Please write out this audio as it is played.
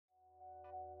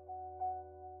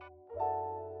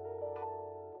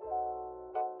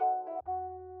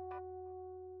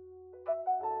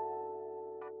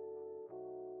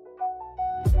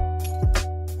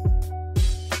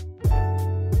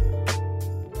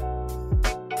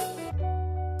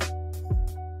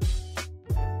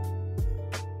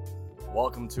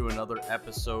Welcome to another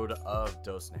episode of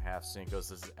Dose and a Half Cincos.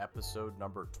 This is episode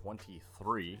number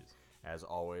 23. As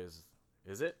always,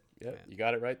 is it? Yeah, you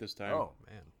got it right this time. Oh,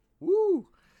 Man. woo!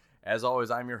 As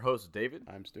always, I'm your host, David.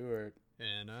 I'm Stuart.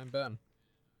 And I'm Ben.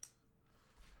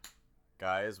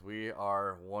 Guys, we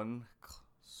are one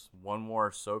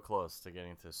more so close to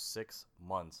getting to 6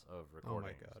 months of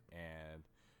recording. Oh my God. And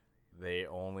they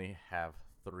only have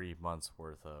 3 months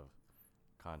worth of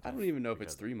content. I don't even know if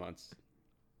it's 3 months.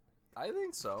 I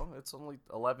think so. It's only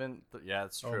 11. Yeah,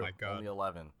 it's true. Oh my God. Only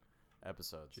 11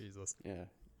 episodes. Jesus. Yeah.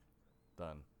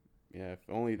 Done. Yeah, if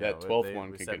only Yeah, that 12th we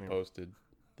one could set get me- posted,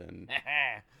 then...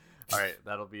 All right,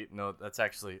 that'll be... No, that's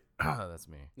actually... that's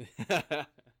me.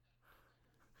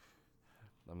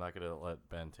 I'm not going to let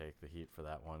Ben take the heat for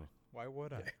that one. Why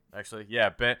would I? Actually, yeah,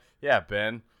 Ben. Yeah,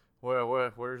 Ben.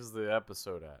 Where's the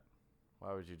episode at?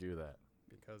 Why would you do that?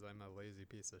 Because I'm a lazy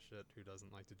piece of shit who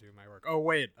doesn't like to do my work. Oh,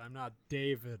 wait. I'm not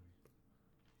David.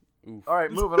 Oof. All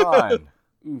right, moving on.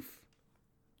 Oof.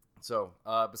 So,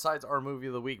 besides our movie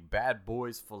of the week, Bad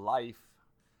Boys for Life,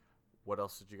 what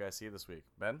else did you guys see this week?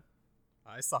 Ben?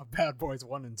 I saw Bad Boys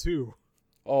 1 and 2.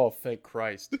 Oh, thank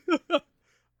Christ.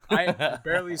 I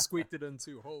barely squeaked it in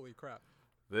 2. Holy crap.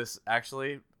 This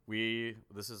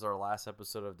is our last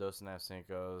episode of Dos and a Half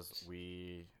Cincos.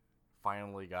 We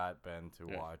finally got Ben to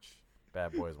watch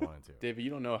Bad Boys 1 and 2. David,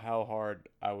 you don't know how hard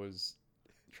I was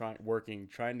trying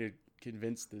to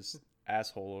convince this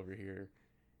asshole over here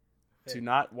to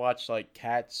not watch like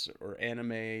Cats or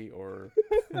anime or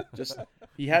just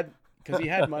he had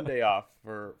Monday off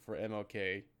for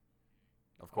MLK.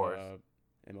 Of course.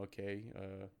 MLK,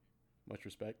 much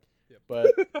respect. Yep. But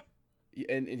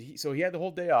and he had the whole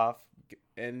day off,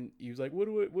 and he was like,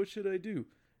 "What should I do?"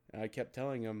 And I kept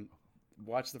telling him,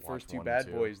 "Watch the first two 1 and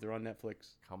Bad 2. Boys. They're on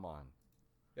Netflix." Come on.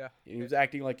 Yeah. And he was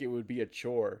acting like it would be a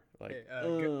chore. Like,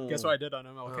 Hey, guess what I did on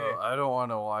MLK? I don't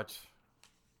want to watch.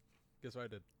 Guess what I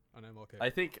did on MLK? I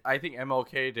think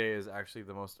MLK Day is actually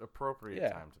the most appropriate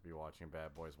Yeah. time to be watching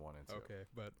Bad Boys 1 and 2. Okay,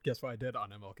 but guess what I did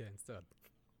on MLK instead?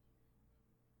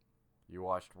 You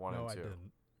watched 1 No, and I 2.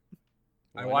 didn't.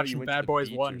 well, I know watched you went to Bad the Boys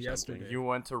beach 1 or something. yesterday. You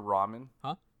went to ramen?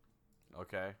 Huh?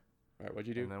 Okay. All right, what'd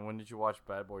you do? And then when did you watch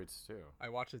Bad Boys 2? I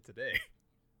watched it today.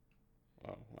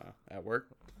 Oh, wow. At work?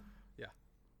 Yeah.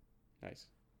 Nice.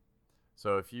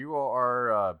 So if you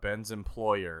are Ben's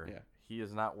employer, Yeah. he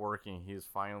is not working. He has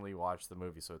finally watched the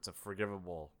movie, so it's a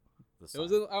forgivable. This It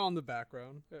was time. on the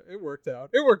background. It worked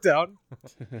out. It worked out.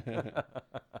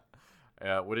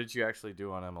 What did you actually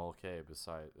do on MLK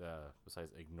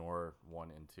besides ignore 1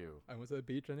 and 2? I went to the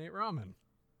beach and ate ramen.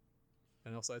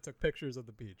 And also I took pictures of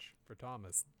the beach for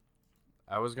Thomas.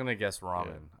 I was gonna guess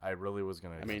ramen. I really was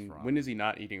gonna. I guess mean, ramen. when is he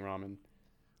not eating ramen?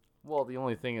 Well, the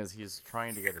only thing is he's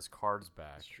trying to get his cards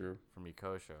back That's true. from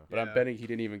Ikosha. But I'm Yeah. betting he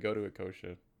didn't even go to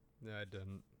Akosha. Yeah, I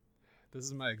didn't. This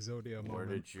is my Exodia moment. Where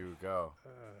did you go?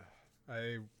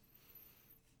 I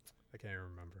can't even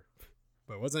remember.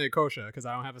 But it wasn't Ekosha because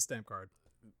I don't have a stamp card.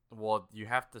 Well, you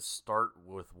have to start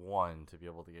with 1 to be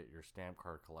able to get your stamp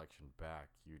card collection back.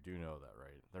 You do know that,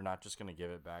 right? They're not just going to give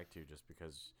it back to you just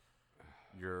because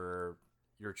your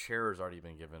chair has already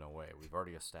been given away. We've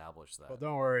already established that. Well,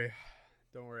 don't worry.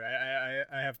 Don't worry.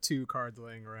 I have 2 cards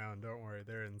laying around. Don't worry.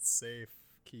 They're in safe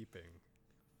keeping.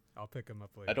 I'll pick them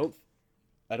up later.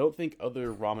 I don't think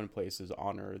other ramen places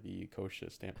honor the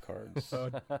Akosha stamp cards. So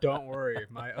don't worry.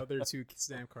 My other 2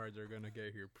 stamp cards are going to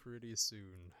get here pretty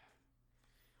soon.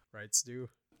 Right, Stu?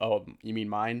 Oh, you mean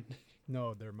mine?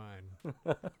 No, they're mine.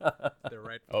 They're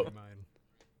rightfully mine.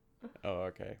 Oh,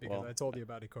 okay. Because Well, I told you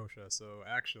about Ekosha, so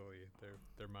actually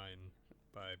they're mine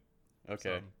by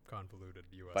okay. some convoluted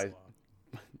U.S. By- law.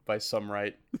 By some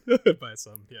right.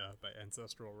 by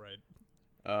ancestral right,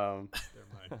 they're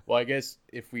mine. Well, I guess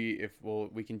if we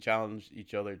can challenge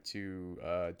each other to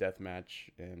deathmatch,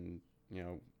 and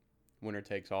winner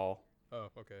takes all. Oh,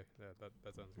 okay. Yeah, that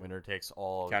sounds good. Winner takes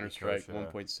all. Counter Strike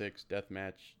Ikosha. 1.6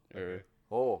 deathmatch. Or Okay.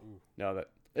 Oh, no,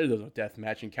 there's no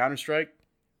deathmatch in Counter Strike.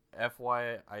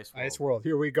 FY Ice World. Ice World.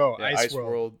 Here we go. Yeah, Ice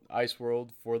World. Ice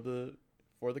World for the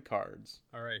cards.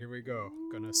 All right, here we go.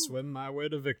 Gonna swim my way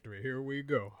to victory. Here we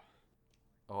go.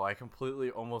 Oh, I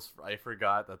completely I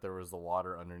forgot that there was the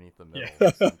water underneath the middle.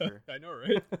 Yeah. center. I know,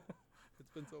 right? It's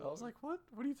been so long. I was like, what?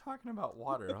 What are you talking about?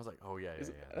 Water? And I was like, oh, yeah.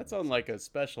 That's on like a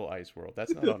special Ice World.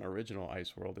 That's not on original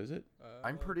Ice World, is it?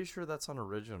 I'm pretty sure that's on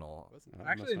original.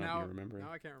 I Actually, must not be now remembering.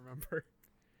 I can't remember.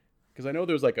 Because I know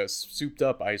there's like a souped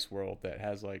up Ice World that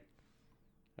has like,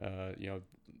 a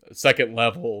second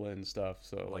level and stuff.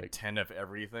 So Like 10 of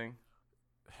everything.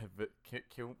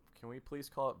 Can we please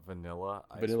call it Vanilla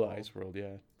Ice Vanilla World? Ice World,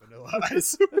 yeah. Vanilla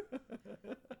Ice.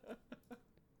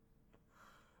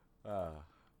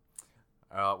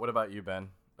 What about you, Ben?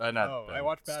 Not Oh, Ben, I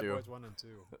watched Bad Stu. Boys 1 and 2.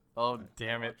 Oh,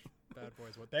 damn it. Bad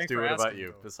Boys 1. Thanks Stu, for what asking. about you?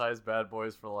 though. Besides Bad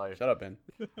Boys for Life. Shut up, Ben.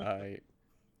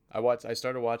 I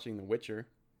started watching The Witcher.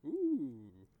 Ooh.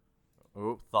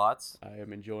 Ooh, thoughts? I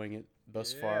am enjoying it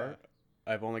thus Yeah. far.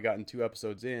 I've only gotten 2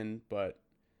 episodes in, but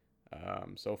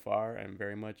so far I'm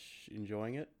very much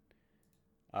enjoying it.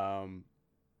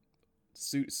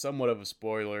 Somewhat of a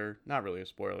spoiler, not really a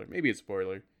spoiler, maybe a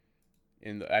spoiler.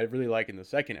 I really like in the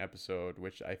second episode,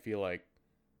 which I feel like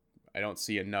I don't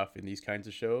see enough in these kinds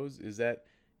of shows, is that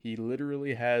he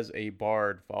literally has a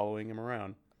bard following him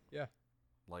around.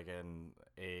 Like in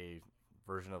a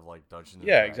version of like Dungeons and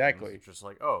Yeah, Dragons. exactly. Just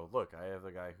like, oh, look, I have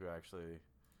the guy who actually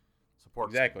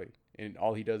supports me. Exactly. And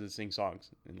all he does is sing songs.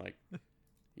 And like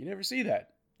you never see that.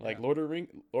 Like Yeah. Lord of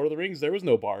the Rings, there was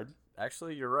no bard.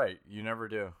 Actually, you're right. You never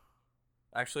do.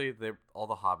 Actually, all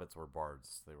the hobbits were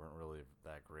bards. They weren't really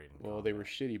that great in Well, they were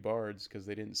combat. shitty bards because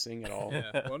they didn't sing at all.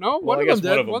 Yeah. Well, no, Well, one I of guess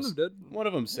them did. One of them did. One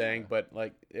of them sang, Yeah. but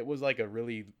like it was like a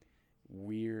really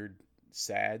weird,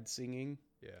 sad singing.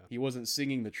 Yeah. He wasn't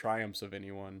singing the triumphs of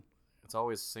anyone, It's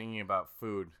always singing about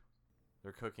food.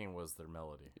 Their cooking was their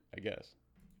melody. I guess.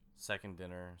 Second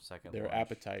dinner, second Their lunch.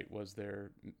 appetite was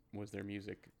their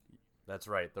music. That's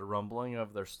right. The rumbling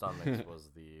of their stomachs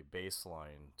was the bass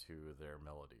line to their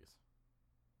melodies.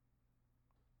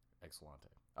 Excellent.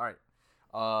 All right.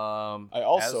 I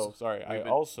also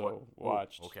Ooh,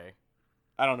 watched. okay.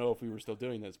 I don't know if we were still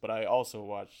doing this, but I also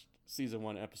watched season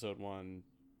 1, episode 1,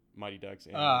 Mighty Ducks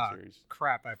animated series.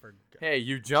 Crap, I forgot. Hey,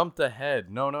 you jumped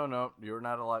ahead. No. You're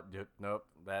not allowed. Nope.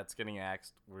 That's getting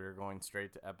axed. We're going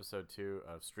straight to episode 2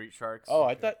 of Street Sharks. Oh,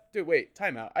 I thought, dude, wait,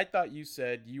 time out. I thought you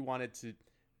said you wanted to.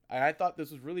 I thought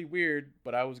this was really weird,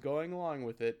 but I was going along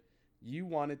with it. You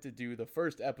wanted to do the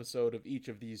first episode of each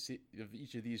of these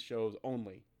shows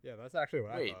only. Yeah, that's actually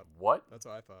what I Wait, thought. what? That's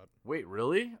what I thought. Wait,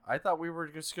 really? I thought we were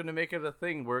just gonna make it a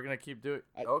thing. We're gonna keep doing.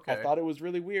 Okay. I thought it was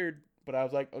really weird, but I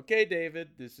was like, okay, David,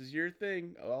 this is your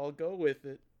thing. I'll go with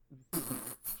it.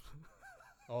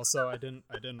 Also, I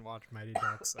didn't watch Mighty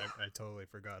Ducks. I totally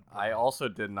forgot. I also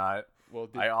did not. Well,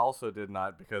 I also did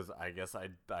not because I guess I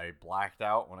blacked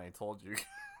out when I told you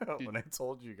when I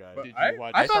told you guys. But Did I, you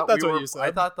watch- I thought that's we what were- you said.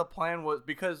 I thought the plan was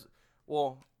because,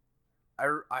 well, I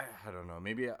don't know.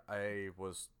 Maybe I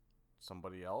was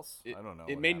somebody else. I don't know.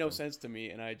 It what made no happened. sense to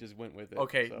me, and I just went with it.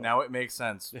 Okay, so. now it makes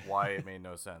sense why it made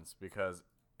no sense because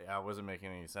I wasn't making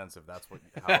any sense if that's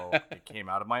how it came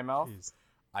out of my mouth. Jeez.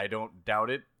 I don't doubt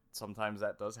it. Sometimes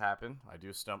that does happen. I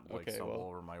do stumble Okay, well.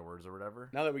 over my words or whatever.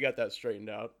 Now that we got that straightened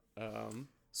out,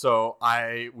 So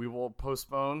we will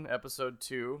postpone episode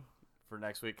 2 for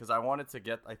next week because I wanted to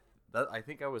get I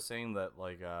think I was saying that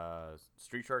like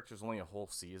Street Sharks is only a whole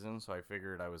season, so I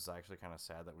figured I was actually kind of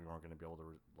sad that we weren't going to be able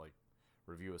to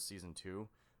review a season 2,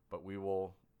 but we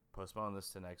will postpone this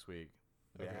to next week.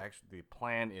 Okay. The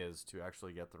plan is to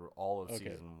actually get through all of Okay.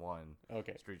 season 1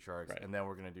 okay. Street Sharks, Right. and then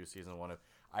we're going to do season 1 of.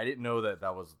 I didn't know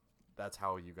that's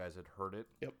how you guys had heard it.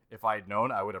 Yep. If I'd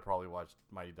known, I would have probably watched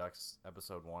Mighty Ducks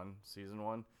episode 1, season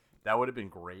 1. That would have been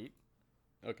great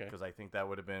Okay. because I think that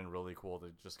would have been really cool to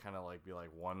just kind of like be like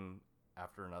one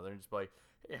after another and just be like,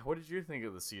 hey, what did you think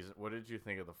of the season? What did you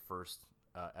think of the first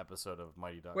episode of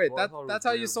Mighty Ducks? Wait, I thought it that's was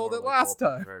how you weird, sold more it like last well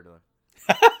time. prepared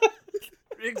to-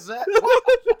 Exactly.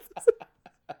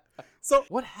 So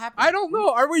What happened? I don't know.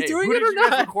 Are we Hey, doing who it did or you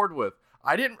guys not? record with?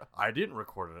 I didn't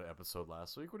record an episode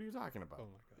last week. What are you talking about? Oh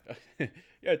my god.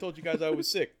 Yeah, I told you guys I was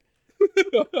sick.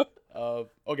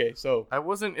 Okay, so I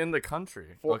wasn't in the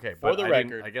country. For- okay, for but the I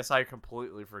didn't- record- I guess I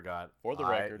completely forgot. For the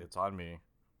record. It's on me.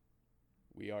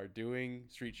 we are doing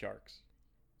Street Sharks.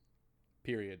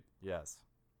 Period. Yes.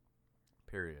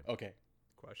 Period. Okay.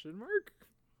 Question mark?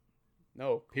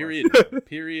 No, period.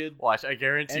 Period. Watch, I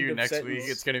guarantee End you of next sentence. week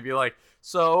it's gonna be like,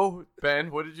 so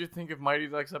Ben, what did you think of Mighty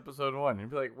Ducks episode 1? You'd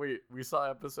be like, wait, we saw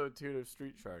episode 2 of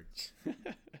Street Sharks.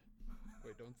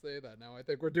 Wait, don't say that. Now I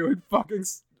think we're doing fucking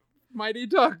Mighty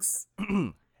Ducks.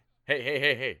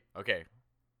 Hey. Okay.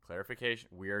 Clarification.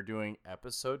 We are doing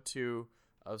episode 2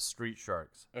 of Street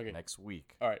Sharks Okay. next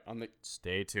week. All right,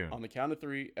 Stay tuned. on the count of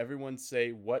 3, everyone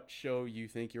say what show you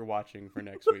think you're watching for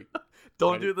next week.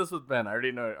 Don't Ready? do this with Ben. I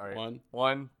already know it. All right.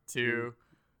 1, 2,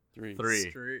 3.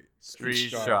 3. Street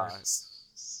Sharks.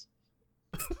 Sharks.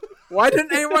 Why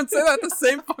didn't anyone say that the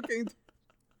same fucking?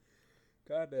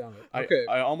 God damn it. Okay.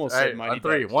 I almost All said right, Mighty on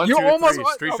 3. Ducks. 1, You 2, almost 3.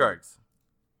 went- Street oh. Sharks.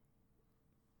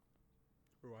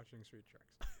 We're watching Street Sharks.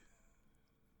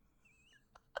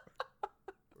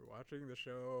 We're watching the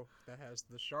show that has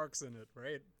the sharks in it,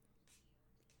 right?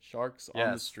 Sharks on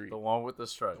Yes, the street. the one with the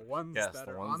stripe. The ones yes, that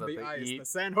the are ones on that the they ice. eat. The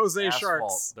San Jose asphalt.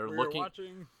 Sharks. They're We're looking-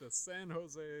 watching the San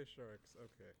Jose Sharks.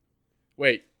 Okay.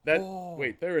 Wait, Oh.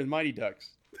 they're in Mighty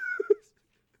Ducks.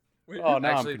 Wait, Oh,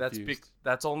 now Actually, I'm confused.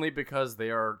 that's only because they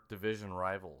are division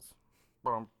rivals.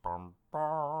 Bum, bum,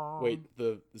 bum. Wait,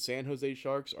 the San Jose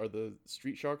Sharks are the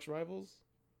Street Sharks rivals?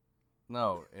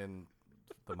 No, in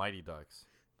the Mighty Ducks.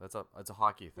 That's a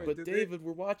hockey thing. Wait, But did David,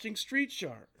 we're watching Street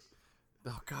Sharks.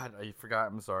 Oh God, I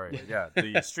forgot. I'm sorry. Yeah,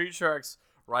 the Street Sharks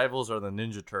rivals are the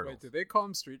Ninja Turtles. Wait, do they call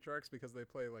them street sharks because they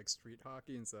play like street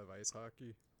hockey instead of ice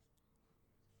hockey?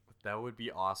 That would be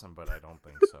awesome, but I don't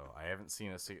think so. I haven't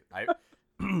seen I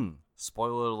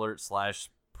spoiler alert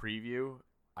 / preview.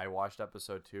 I watched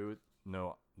episode 2.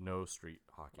 No street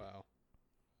hockey.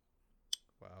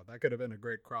 Wow, that could have been a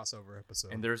great crossover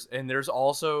episode. And there's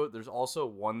also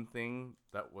one thing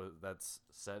that's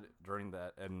said during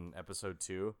that in episode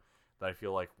 2 that I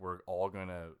feel like we're all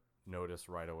gonna notice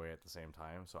right away at the same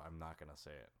time. So I'm not gonna say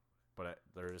it, but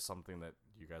there is something that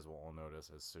you guys will all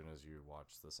notice as soon as you watch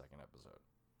the second episode.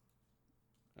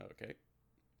 Okay.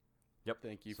 Yep.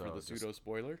 Thank you So for the just- pseudo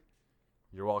spoiler.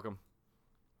 You're welcome.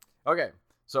 Okay,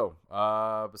 so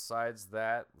besides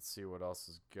that, let's see what else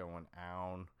is going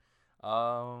on.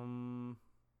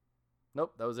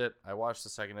 Nope, that was it. I watched the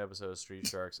second episode of Street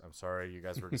Sharks. I'm sorry, you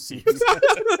guys were deceived.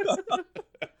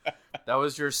 That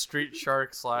was your Street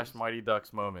Shark / Mighty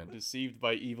Ducks moment. Deceived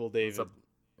by evil It's David.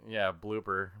 Yeah,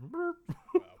 blooper. Wow.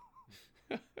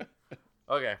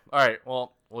 Okay, all right.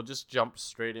 Well, we'll just jump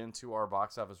straight into our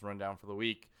box office rundown for the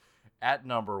week. At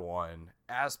number 1,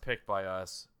 as picked by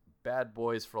us, Bad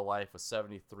Boys for Life with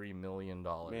 $73 million.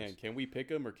 Man, can we pick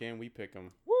them or can we pick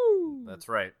them? Woo! That's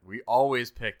right. We always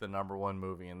pick the number 1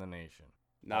 movie in the nation.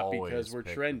 Not Always because we're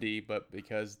pick trendy, but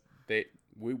because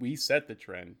we set the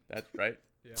trend. That's right.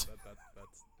 Yeah,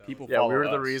 that People was- Yeah, follow we were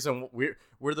the us. reason.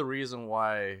 We're the reason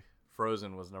why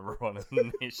Frozen was number 1 in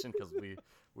the nation because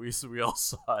we all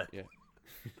saw it. Yeah.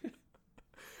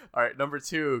 All right, number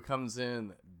 2 comes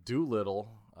in Doolittle.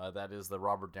 That is the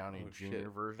Robert Downey Oh, Jr. shit.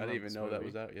 version. I didn't of even this know that movie.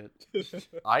 was out yet.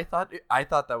 I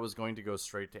thought that was going to go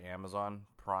straight to Amazon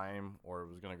Prime or it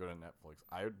was going to go to Netflix.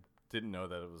 I didn't know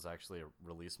that it was actually a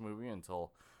release movie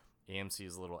until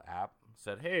AMC's little app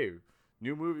said, "Hey,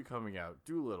 new movie coming out,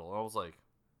 Doolittle." And I was like,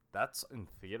 "That's in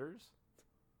theaters?"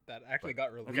 that actually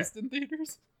got released in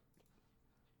theaters.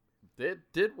 It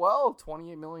did well,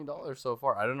 $28 million so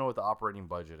far. I don't know what the operating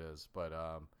budget is, but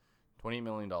 $28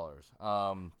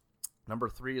 million. Number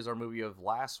 3 is our movie of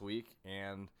last week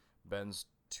and Ben's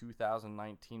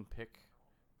 2019 pick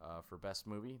for best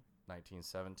movie,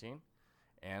 1917,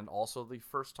 and also the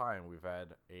first time we've had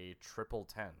a triple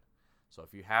 10. So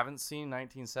if you haven't seen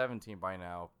 1917 by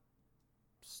now,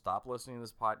 stop listening to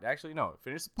this Actually, no,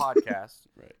 finish the podcast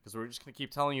Right. because we're just gonna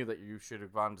keep telling you that you should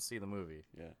have gone to see the movie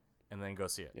Yeah. and then go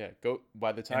see it. Yeah. Go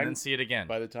by the And time then see it again.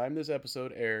 by the time this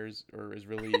episode airs or is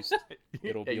released,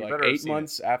 it'll Yeah, be you like better have 8 seen it.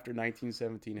 months after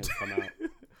 1917 has come out.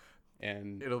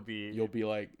 And It'll be you'll be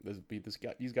like,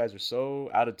 these guys are so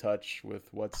out of touch with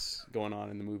what's going on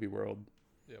in the movie world.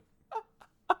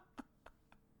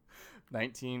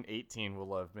 1918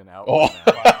 will have been out. Oh.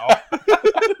 by now.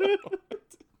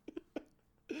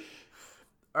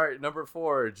 All right, number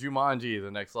 4, Jumanji: The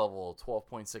Next Level,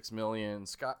 12.6 million.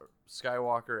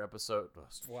 Skywalker episode. Oh,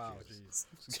 Wow, Jesus.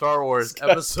 jeez. Star Wars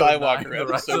episode 9, Skywalker The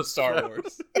Rise episode of Star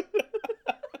Wars.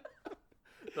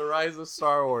 The Rise of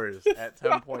Star Wars at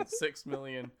 10.6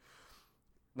 million.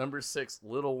 Number 6,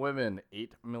 Little Women,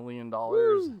 $8 million.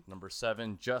 Number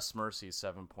 7, Just Mercy,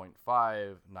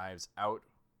 7.5. Knives Out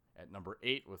at number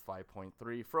 8 with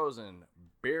 5.3. Frozen,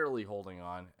 barely holding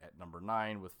on at number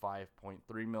 9 with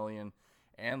 5.3 million.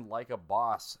 And Like a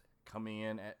Boss coming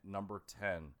in at number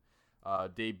 10.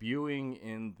 Debuting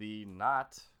in the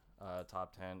not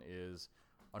top 10 is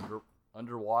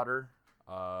Underwater.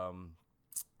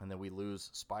 And then we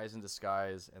lose Spies in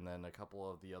Disguise, and then a couple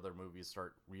of the other movies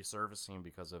start resurfacing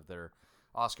because of their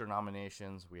Oscar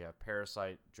nominations. We have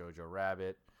Parasite, Jojo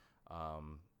Rabbit,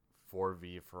 Ford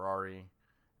v Ferrari,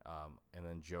 and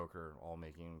then Joker, all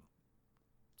making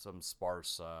some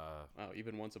sparse Wow,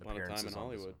 even Once Upon a Time in appearances on this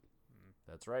Hollywood. one.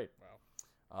 That's right.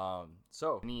 Wow.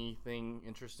 So, anything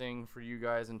interesting for you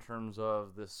guys in terms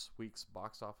of this week's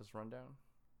box office rundown?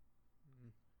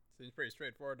 Seems pretty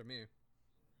straightforward to me.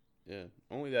 Yeah,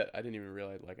 only that I didn't even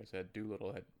realize, like I said,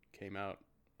 Doolittle had came out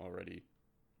already.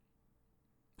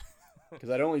 Because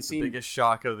I'd only The seen biggest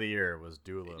shock of the year was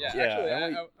Doolittle. Yeah, Yeah, actually, I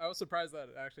only- I was surprised that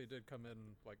it actually did come in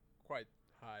like quite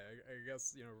high. I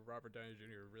guess Robert Downey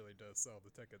Jr. really does sell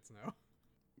the tickets now.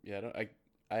 Yeah,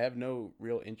 I have no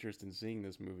real interest in seeing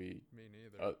this movie Me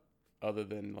neither. other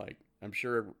than like I'm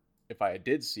sure if I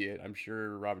did see it, I'm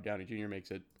sure Robert Downey Jr.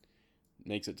 makes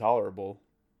it tolerable.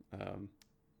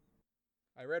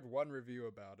 I read one review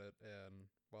about it, and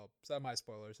well,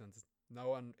 semi-spoiler since no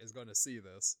one is going to see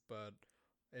this, but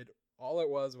all it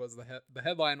was the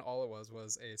headline. All it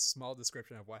was a small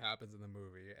description of what happens in the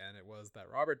movie, and it was that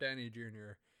Robert Downey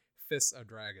Jr. fists a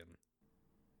dragon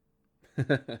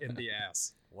in the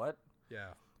ass. What? Yeah.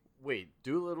 Wait,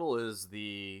 Doolittle is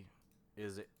a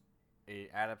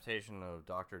adaptation of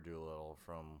Doctor Doolittle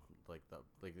from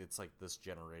it's like this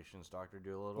generation's Doctor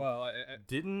Doolittle. Well,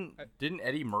 didn't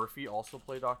Eddie Murphy also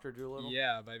play Doctor Doolittle?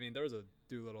 yeah, but I mean, there was a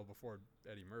Doolittle before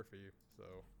Eddie Murphy, so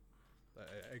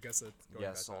I guess it's going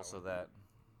Yes, back also one. that.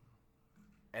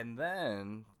 And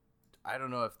then I don't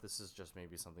know if this is just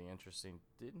maybe something interesting.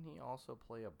 Didn't he also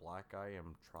play a black guy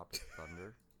in Tropic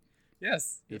Thunder?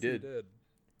 Yes, He yes, did. He did.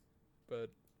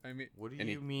 But I mean, What do And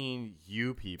you mean,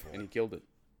 you people? And he killed it.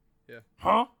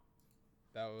 Huh?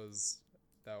 that was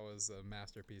a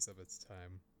masterpiece of its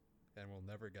time, and we'll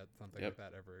never get something Yep.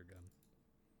 like that ever again.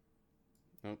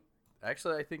 Nope.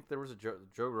 Actually, I think there was a Joe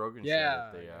Rogan show Yeah,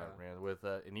 that they yeah. ran with,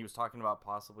 and he was talking about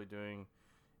possibly doing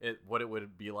it. What it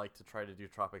would be like to try to do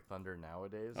Tropic Thunder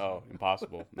nowadays. Oh,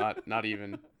 impossible. Not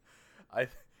even.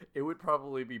 It would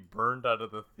probably be burned out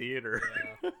of the theater.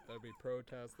 Yeah, there'd be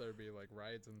protests. There'd be like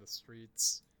riots in the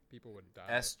streets. People would die.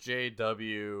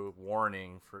 SJW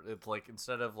warning for it's like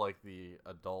instead of like the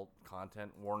adult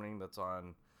content warning that's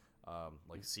on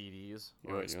like CDs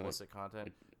or Right, explicit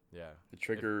content. Yeah. The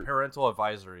trigger. Parental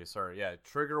advisory, sorry. Yeah,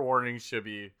 trigger warnings should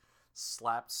be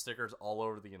slapped stickers all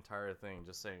over the entire thing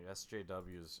just saying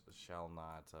SJWs shall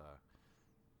not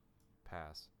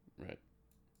pass. Right.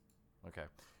 Okay.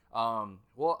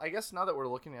 Well, I guess now that we're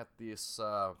looking at this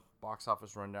box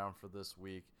office rundown for this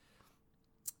week,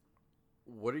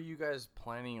 what are you guys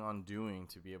planning on doing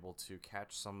to be able to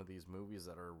catch some of these movies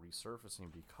that are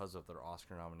resurfacing because of their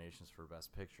Oscar nominations for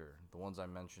Best Picture? The ones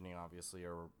I'm mentioning, obviously,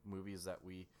 are movies that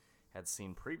we had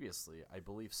seen previously. I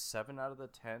believe 7 out of the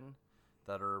 10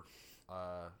 that are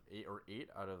 8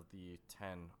 out of the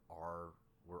 10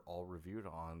 were all reviewed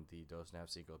on the Dos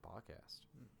Navsico podcast.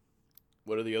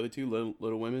 What are the other two?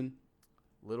 Little Women?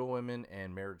 Little Women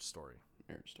and Marriage Story.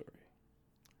 Marriage Story.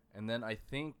 And then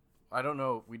I don't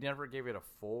know, we never gave it a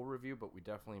full review, but we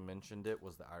definitely mentioned it,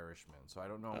 was The Irishman. So I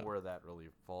don't know where that really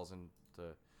falls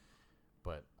into,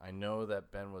 but I know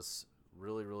that Ben was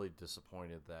really, really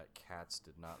disappointed that Cats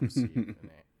did not receive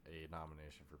a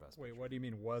nomination for Best Wait, Picture. what do you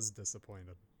mean was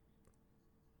disappointed?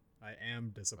 I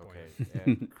am disappointed. Okay,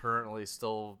 and currently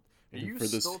still... Are you For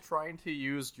this- still trying to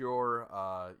use your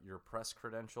press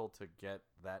credential to get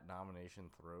that nomination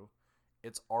through?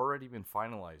 It's already been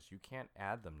finalized. You can't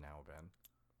add them now, Ben.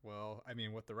 Well, I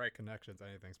mean, with the right connections,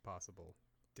 anything's possible,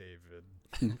 David.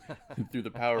 Through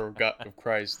the power of God of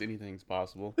Christ, anything's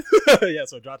possible. Yeah,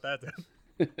 so jot that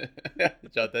down.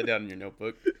 Jot that down in your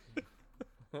notebook.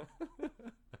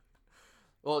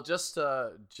 Well, just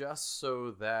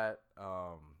so that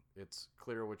it's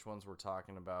clear which ones we're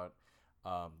talking about,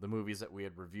 the movies that we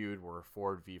had reviewed were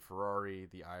Ford v Ferrari,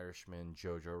 The Irishman,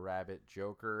 Jojo Rabbit,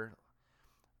 Joker,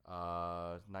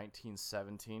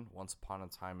 1917, Once Upon a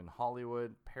Time in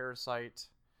Hollywood, Parasite,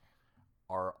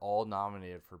 are all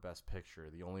nominated for Best Picture.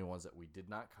 The only ones that we did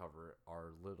not cover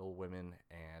are Little Women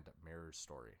and Marriage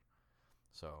Story.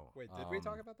 So Wait, did we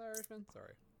talk about The Irishman?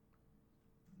 Sorry.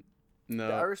 No.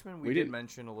 The Irishman we did didn't.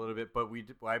 mention a little bit, but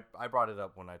I brought it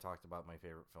up when I talked about my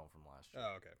favorite film from last year.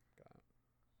 Oh, okay. Got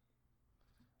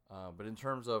it. But in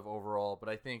terms of overall, but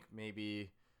I think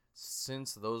maybe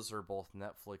since those are both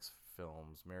Netflix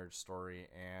films, Marriage Story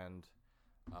and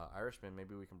Irishman,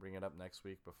 maybe we can bring it up next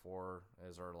week before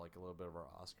as our like a little bit of our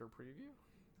Oscar preview.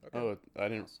 Okay. Oh, I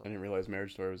didn't Awesome. realize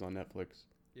Marriage Story was on Netflix.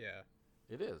 Yeah.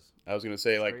 It is. I was gonna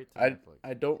say Straight like to Netflix.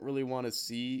 I don't really want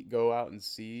to go out and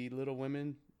see Little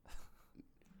Women,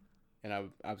 and I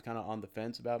was kind of on the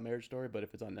fence about Marriage Story, but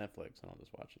if it's on Netflix, I'll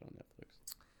just watch it on Netflix.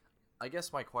 I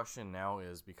guess my question now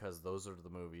is, because those are the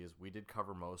movies, we did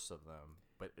cover most of them,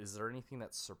 but is there anything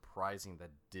that's surprising that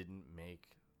didn't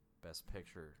make Best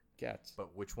Picture? Cats.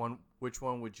 But which one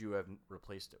would you have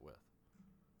replaced it with?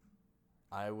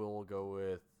 I will go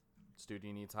with Stu. Do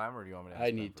you need time, or do you want me to ask I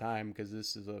Ben need first? time because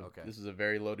this is a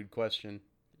very loaded question.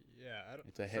 Yeah. I don't.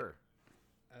 It's a hit. Sure.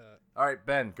 Uh, All right,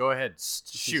 Ben, go ahead.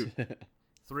 Shoot.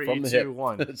 3, From the 2, hip.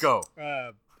 1, go.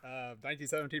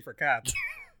 1917 for Cats.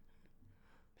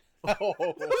 Oh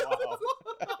wow!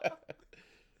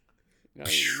 No,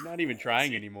 you're not even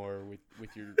trying anymore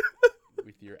with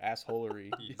your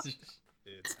assholery.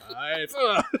 It's hype.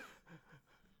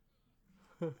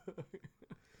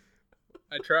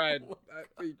 I tried.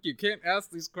 You can't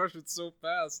ask these questions so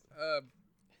fast.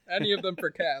 Any of them for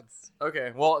Cats.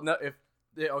 Okay, well, no,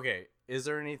 okay. Is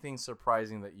there anything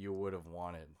surprising that you would have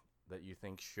wanted that you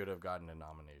think should have gotten a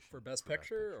nomination For Best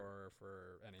Picture or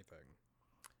for anything?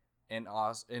 and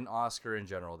an Oscar in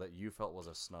general that you felt was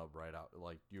a snub right out?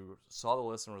 Like you saw the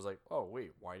list and was like, oh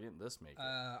wait, why didn't this make it?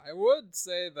 I would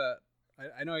say that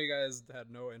I know you guys had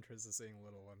no interest in seeing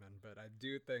Little Women, but I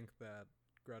do think that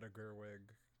Greta Gerwig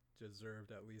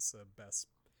deserved at least a best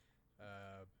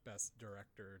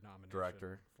director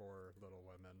nomination for Little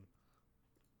Women.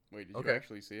 Wait, did you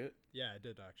actually see it? Yeah, I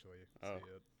did actually see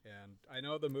it, and I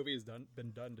know the movie's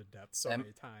been done to death so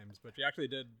many times, but she actually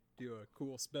did do a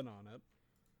cool spin on it.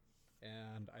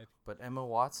 And But Emma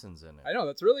Watson's in it. I know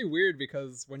that's really weird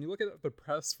because when you look at the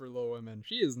press for Little Women,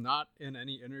 she is not in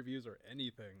any interviews or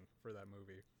anything for that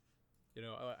movie. You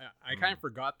know, I kind of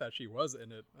forgot that she was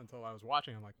in it until I was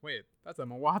watching. I'm like, wait, that's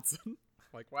Emma Watson.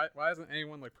 Like, why hasn't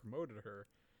anyone like promoted her?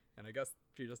 And I guess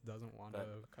she just doesn't want to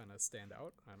kind of stand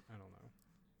out. I don't know.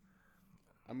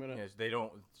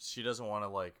 She doesn't want to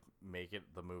like make it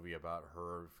the movie about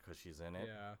her because she's in it.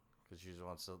 Yeah. Because she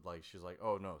wants to she's like,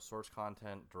 oh no, source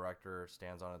content, director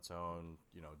stands on its own.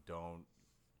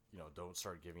 Don't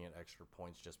start giving it extra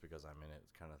points just because I'm in it,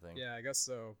 kind of thing. Yeah, I guess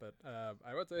so. But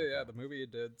I would say, the movie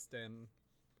did stand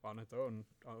on its own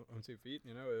on 2 feet.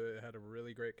 You know, it had a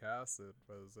really great cast. It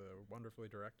was wonderfully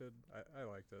directed. I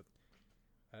liked it.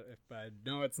 But I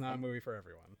know it's not a movie for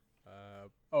everyone.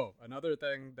 Another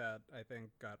thing that I think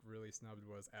got really snubbed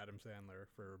was Adam Sandler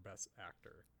for Best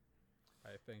Actor.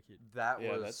 I think that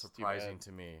was surprising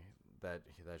to me that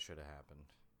should have happened.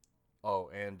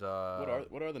 Oh, and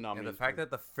what are the nominees? And the fact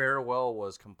that The Farewell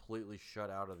was completely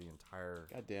shut out of the entire.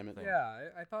 God damn it! Thing. Yeah,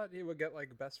 I thought he would get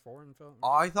like Best Foreign Film.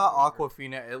 I thought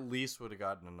Awkwafina at least would have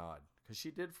gotten a nod because she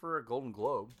did for a Golden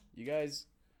Globe. You guys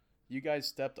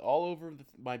stepped all over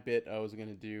my bit I was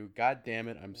gonna do. God damn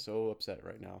it! I'm so upset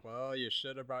right now. Well, you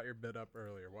should have brought your bit up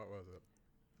earlier. What was it?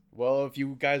 Well, if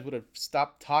you guys would have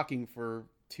stopped talking for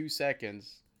 2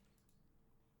 seconds.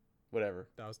 Whatever.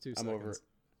 That was 2 seconds.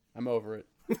 I'm over it.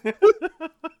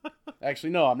 Actually,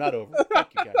 no, I'm not over it.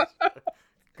 Fuck you guys.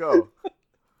 Go.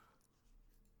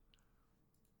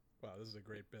 Wow, this is a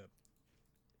great bit.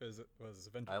 Was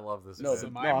I love this. No,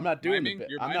 I'm not doing the bit.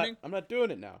 I'm not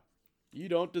doing it now. You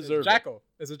don't deserve it.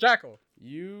 It's a jackal.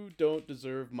 You don't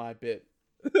deserve my bit.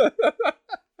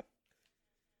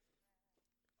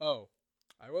 Oh,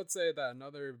 I would say that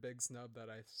another big snub that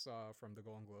I saw from the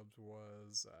Golden Globes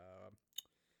was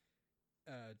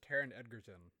Taron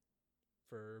Egerton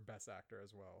for Best Actor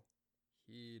as well.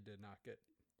 He did not get.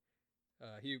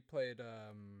 He played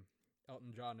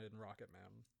Elton John in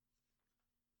Rocketman.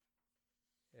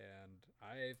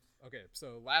 And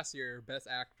so last year, Best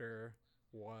Actor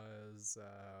was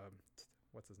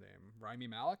what's his name? Rami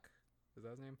Malek? Is that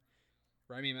his name?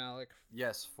 Rami Malek.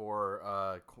 Yes,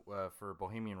 for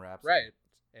Bohemian Rhapsody. Right.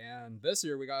 And this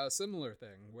year we got a similar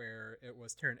thing where it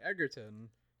was Taron Egerton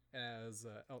as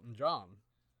Elton John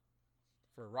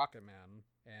for Rocketman.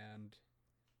 And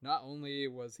not only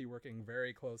was he working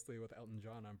very closely with Elton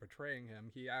John on portraying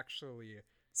him, he actually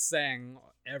sang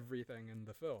everything in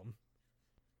the film.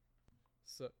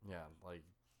 So yeah, like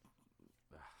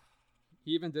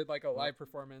he even did like a live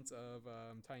performance of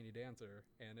Tiny Dancer,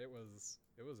 and it was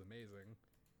amazing.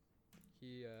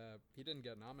 He didn't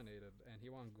get nominated, and he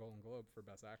won Golden Globe for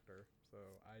Best Actor. So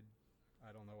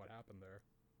I don't know what happened there.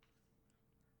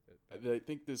 I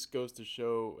think this goes to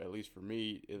show, at least for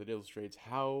me, it illustrates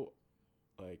how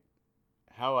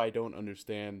I don't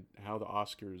understand how the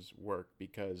Oscars work,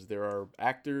 because there are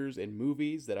actors and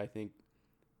movies that I think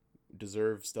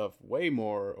deserve stuff way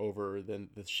more over than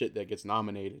the shit that gets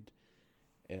nominated.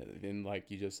 And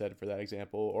like you just said for that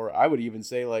example, or I would even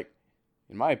say, like,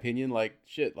 in my opinion, like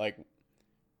shit, like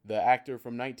the actor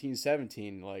from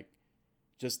 1917, like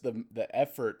just the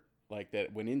effort like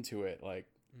that went into it, like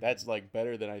that's like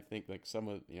better than I think like some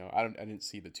of, you know, I didn't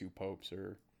see the Two Popes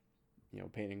or, you know,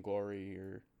 Pain and Glory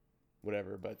or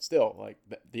whatever, but still like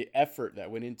the effort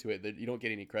that went into it, that you don't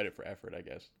get any credit for effort, I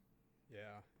guess.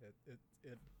 Yeah,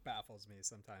 it baffles me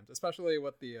sometimes, especially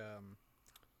with the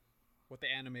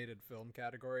animated film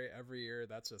category. Every year,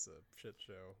 that's just a shit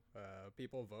show.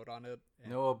 People vote on it.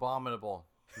 No Abominable.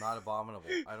 Not Abominable.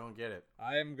 I don't get it.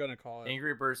 I am going to call it...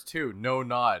 Angry Birds 2. No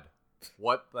nod.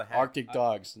 What the heck? Arctic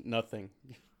Dogs. Nothing.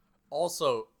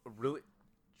 Also, really,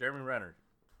 Jeremy Renner,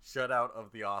 shut out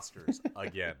of the Oscars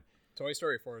again. Toy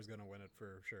Story 4 is going to win it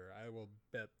for sure. I will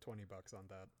bet $20 on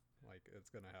that. Like, it's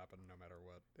going to happen no matter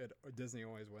what. Disney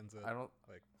always wins it.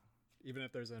 Like, even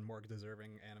if there's a more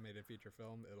deserving animated feature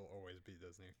film, it'll always be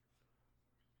Disney.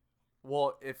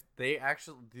 Well, if they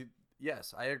actually...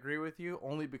 Yes, I agree with you,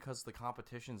 only because the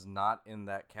competition's not in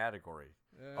that category.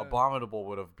 Abominable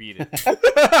would have beaten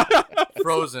it.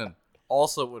 Frozen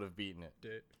also would have beaten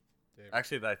it. David.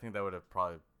 Actually, I think that would have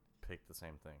probably picked the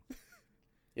same thing.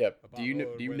 Yep. Obama Do you know?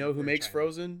 would Do you win know who for makes China.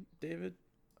 Frozen, David?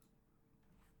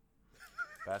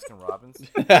 Baskin Robbins.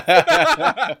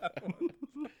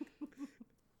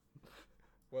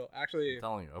 Well, actually, I'm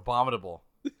telling you, abominable.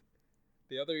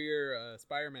 the other year,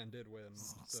 Spider-Man did win,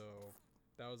 so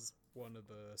that was one of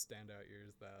the standout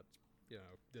years that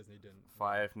Disney didn't. win.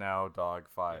 5 now, dog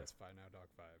 5. Yes, 5 now, Dog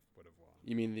 5 would have won.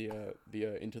 You mean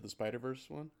the Into the Spider-Verse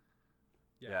one?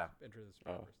 Yeah. Into the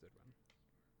Spider-Verse did win.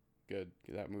 Good.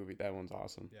 That movie. That one's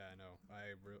awesome. Yeah, I know.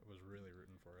 I was really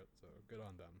rooting for it, so good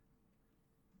on them.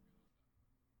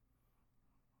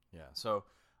 Yeah. So,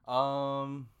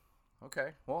 okay.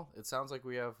 Well, it sounds like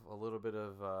we have a little bit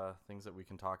of things that we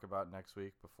can talk about next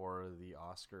week before the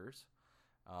Oscars.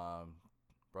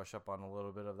 Brush up on a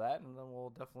little bit of that, and then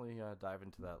we'll definitely dive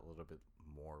into that a little bit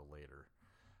more later.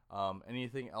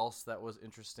 Anything else that was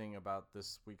interesting about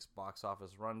this week's box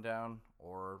office rundown,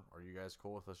 or are you guys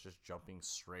cool with us just jumping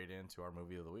straight into our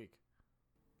movie of the week?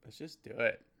 Let's just do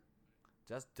it.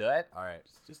 Just do it? All right.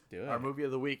 Just do it. Our movie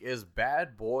of the week is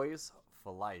Bad Boys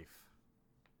for Life.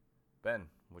 Ben,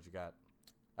 what you got?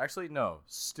 Actually, no.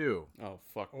 Stu. Oh,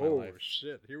 fuck my Oh life.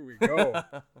 shit! Here we go.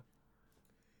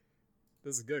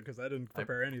 This is good because I didn't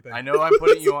prepare anything. I know I'm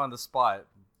putting you on the spot,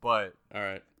 but All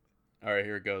right,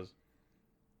 here it goes.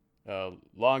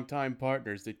 Longtime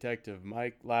partners, Detective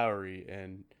Mike Lowry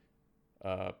and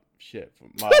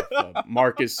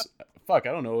Marcus. Fuck,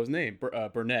 I don't know his name.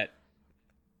 Burnett.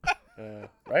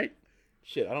 Right?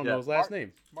 Shit, I don't know his last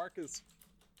name. Marcus.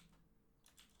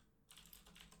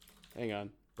 Hang on.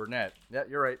 Burnett. Yeah,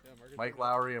 you're right. Yeah, Marcus Mike Burnett.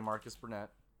 Lowry and Marcus Burnett.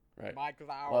 Right. Mike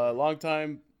Lowry.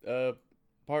 Longtime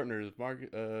partners,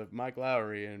 Mike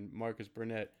Lowry and Marcus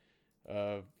Burnett,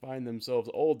 find themselves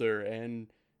older and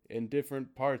in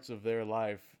different parts of their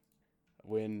life.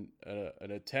 When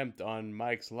an attempt on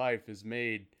Mike's life is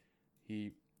made,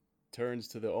 he turns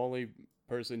to the only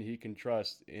person he can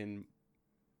trust in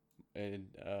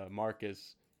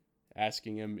Marcus,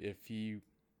 asking him if he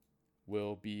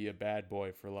will be a bad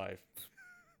boy for life.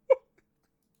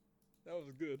 That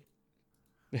was good.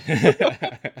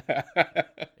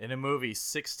 In a movie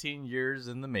 16 years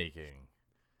in the making,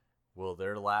 will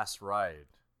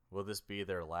this be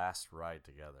their last ride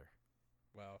together?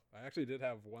 Wow. I actually did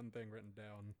have one thing written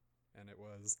down, and it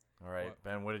was All right, What?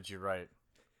 Ben, what did you write?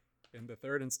 in the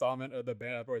third installment of the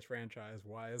Bad Boys franchise.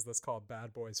 Why is this called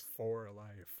Bad Boys for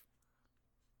Life?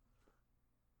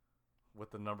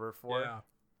 With the number 4? Yeah.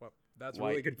 Well, that's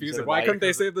Why- really you said confusing. Why why? couldn't they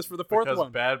Because- save this for the fourth Because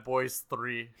one? Bad Boys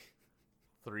 3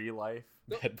 Life.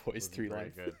 Bad Boys was 3 very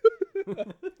Life.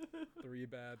 Good. 3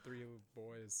 bad, 3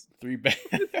 boys. 3 bad.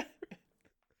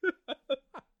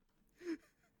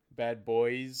 Bad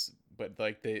boys, but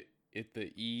like the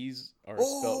E's are spelled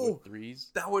Oh! with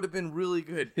 3s. That would have been really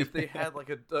good if they had like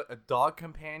a dog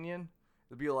companion.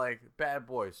 It'd be like Bad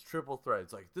Boys, triple threat.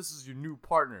 It's like, this is your new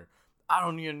partner. I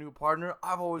don't need a new partner.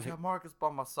 I've always had Marcus by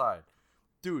my side.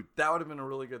 Dude, that would have been a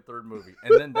really good third movie.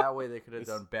 And then that way they could have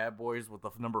done Bad Boys with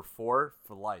the number 4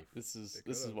 for life. This is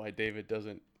They could've. why David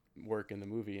doesn't work in the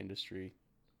movie industry.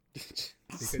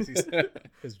 Because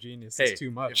his genius Hey, is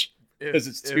too much. Because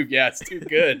it's too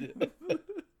good.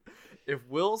 If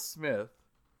Will Smith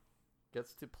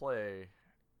gets to play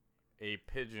a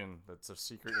pigeon that's a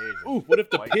secret agent. Ooh, what if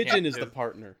the why pigeon can't is the his-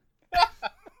 partner?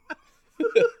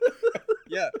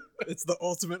 Yeah, it's the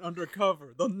ultimate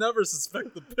undercover. They'll never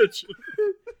suspect the pigeon.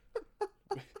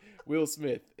 Will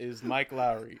Smith is Mike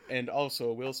Lowry, and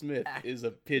also Will Smith is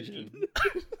a pigeon.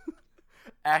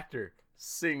 Actor,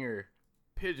 singer,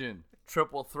 pigeon,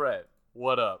 triple threat.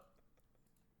 What up?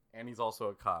 And he's also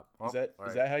a cop. Oh, Is that all is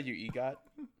right. that how you EGOT?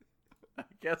 I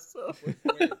guess so. Wait,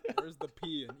 where's the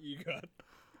P in EGOT?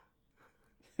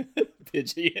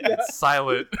 Pigeon. It's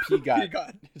silent. EGOT.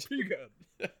 EGOT. EGOT.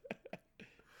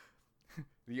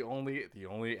 The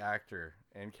only actor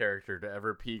and character to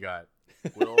ever pegot,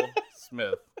 Will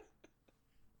Smith.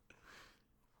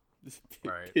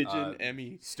 All right, Pigeon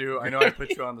Emmy. Stu, I know I put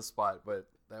you on the spot, but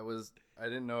I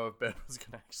didn't know if Ben was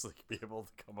gonna actually be able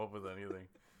to come up with anything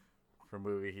for a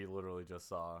movie he literally just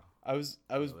saw. If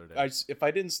day.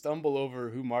 I didn't stumble over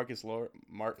who Martin Lawrence's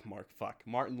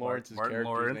Martin character's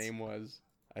Lawrence? name was,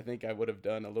 I think I would have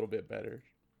done a little bit better.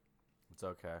 It's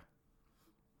okay.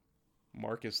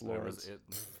 Marcus That was Lawrence. it.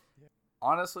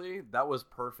 Honestly, that was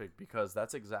perfect because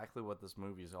that's exactly what this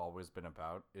movie's always been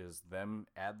about, is them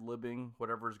ad-libbing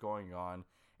whatever's going on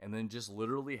and then just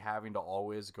literally having to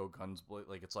always go guns blazing.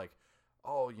 Like, it's like,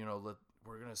 oh,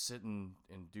 we're going to sit and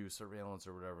do surveillance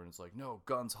or whatever. And it's like, no,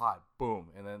 guns hot, boom.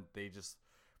 And then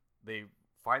they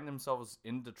find themselves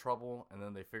into trouble, and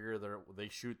then they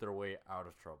shoot their way out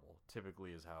of trouble.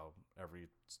 Typically, is how every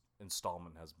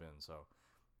installment has been. So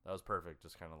that was perfect.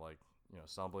 Just kind of like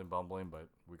stumbling, bumbling, but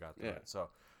we got through it. So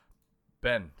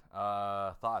Ben,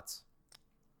 thoughts?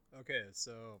 Okay,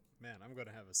 so man, I'm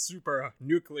gonna have a super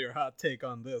nuclear hot take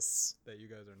on this that you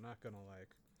guys are not gonna like.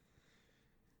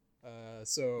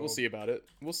 So we'll see about it.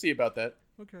 We'll see about that.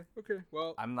 Okay.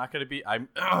 Well, I'm not gonna be.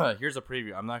 Here's a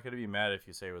preview. I'm not gonna be mad if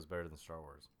you say it was better than Star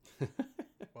Wars.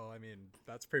 well, I mean,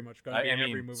 that's pretty much gonna be in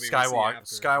every movie.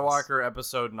 Skywalker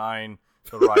Episode 9: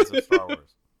 The Rise of Star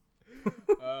Wars.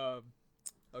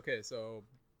 Okay, so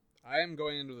I am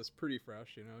going into this pretty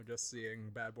fresh. Just seeing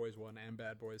Bad Boys 1 and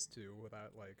Bad Boys 2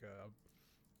 without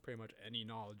pretty much any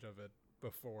knowledge of it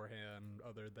beforehand,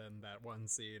 other than that one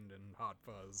scene in Hot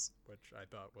Fuzz, which I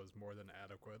thought was more than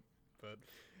adequate. But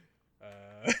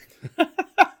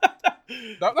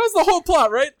that was the whole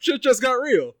plot, right? Shit just got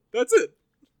real. That's it.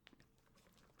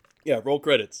 Yeah, roll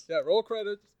credits. Yeah, roll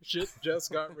credits. Shit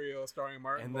just got real, starring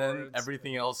Martin and Lawrence. then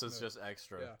everything else is just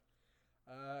extra. Yeah.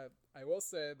 I will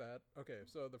say that, okay,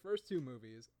 so the first two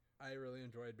movies I really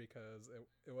enjoyed because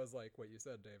it was like what you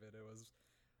said, David. It was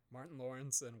Martin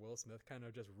Lawrence and Will Smith kind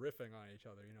of just riffing on each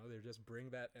other. They just bring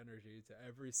that energy to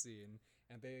every scene,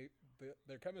 and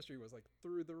their chemistry was like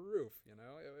through the roof.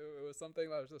 It was something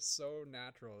that was just so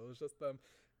natural. It was just them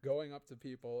going up to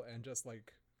people and just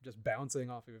bouncing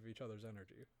off of each other's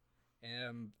energy,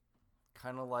 and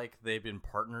kind of like they've been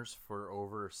partners for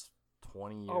over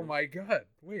 20 years. Oh my God!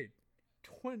 Wait,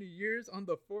 20 years on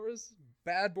the force,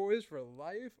 Bad Boys for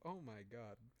life. Oh my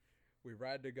God, we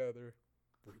ride together.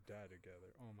 We die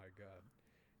together. Oh my God.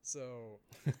 So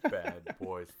Bad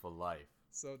Boys for life.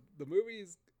 So the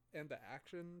movies and the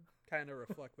action kind of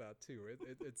reflect that too.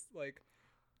 It's like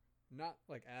not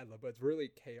like ad-lib, but it's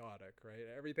really chaotic, right?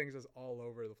 Everything's just all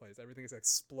over the place. Everything's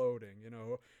exploding.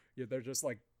 They're just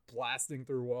like blasting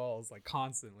through walls like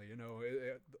constantly.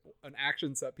 An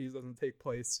action set piece doesn't take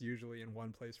place usually in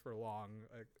one place for long.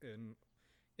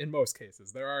 In most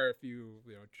cases, there are a few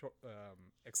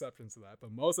exceptions to that,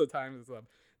 but most of the time it's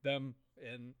them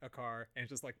in a car and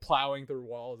just like plowing through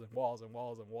walls and walls and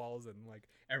walls and walls, and like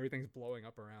everything's blowing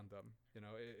up around them.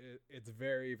 It's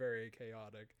very, very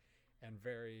chaotic and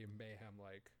very mayhem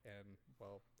like. And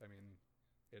well, I mean,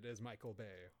 it is Michael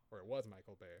Bay, or it was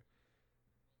Michael Bay.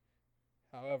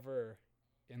 However,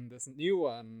 in this new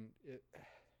one,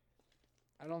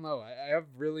 I don't know. I have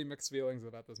really mixed feelings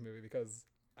about this movie because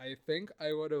I think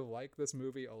I would have liked this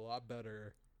movie a lot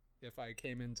better if I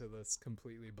came into this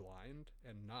completely blind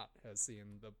and not has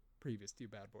seen the previous two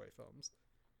Bad Boy films.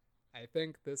 I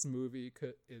think this movie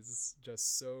is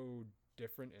just so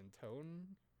different in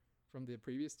tone from the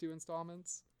previous two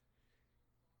installments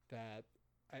that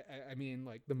I mean,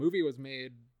 like, the movie was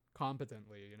made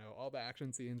competently. All the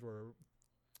action scenes were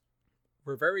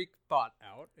very thought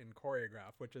out and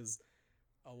choreographed, which is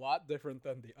a lot different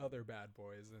than the other Bad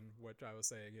Boys, in which I was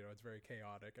saying, it's very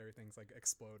chaotic. Everything's like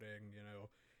exploding,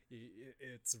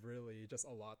 it's really just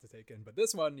a lot to take in. But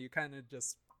this one, you kind of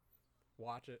just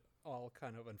watch it all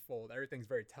kind of unfold. Everything's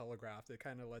very telegraphed. It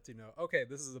kind of lets you know, okay,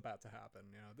 this is about to happen.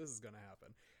 This is going to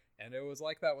happen. And it was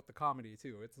like that with the comedy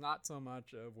too. It's not so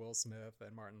much of Will Smith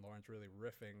and Martin Lawrence really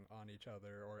riffing on each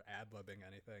other or ad-libbing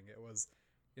anything. It was,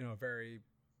 it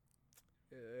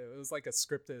was like a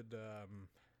scripted,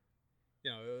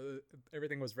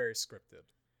 everything was very scripted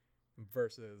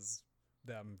versus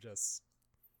them just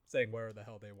saying whatever the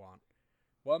hell they want.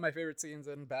 One of my favorite scenes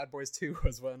in Bad Boys 2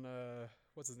 was when,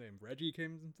 what's his name? Reggie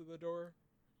came into the door,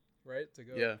 right? To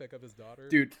go pick up his daughter.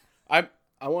 Dude,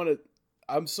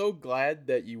 I'm so glad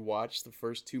that you watched the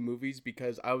first two movies,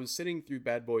 because I was sitting through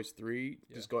Bad Boys 3,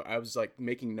 I was like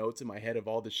making notes in my head of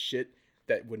all the shit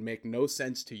that would make no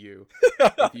sense to you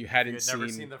if you hadn't never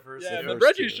seen the first. Yeah, and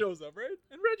Reggie shows up, right?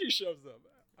 And Reggie shows up.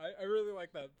 I really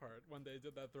like that part when they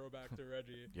did that throwback to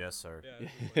Reggie. Yes, sir.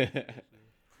 Yeah.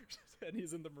 And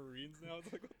he's in the Marines now.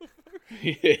 It's like, what the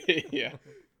fuck? Yeah.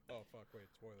 Oh fuck! Wait,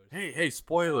 spoilers. Hey,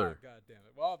 spoiler. Oh, God damn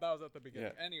it. Well, that was at the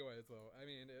beginning. Yeah. Anyways, though, I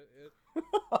mean,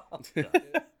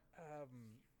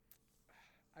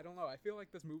 I don't know. I feel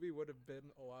like this movie would have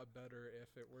been a lot better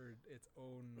if it were its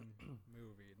own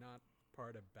movie, not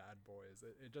part of Bad Boys.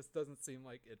 It just doesn't seem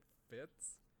like it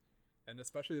fits, and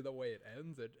especially the way it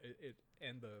ends. It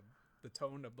and the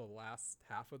tone of the last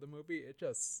half of the movie. It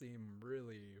just seemed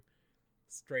really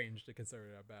strange to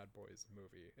consider it a Bad Boys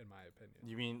movie, in my opinion.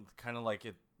 You mean kind of like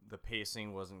the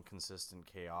pacing wasn't consistent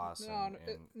chaos No,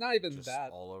 and not even just that.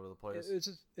 all over the place?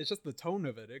 It's just the tone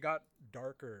of it. It got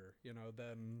darker,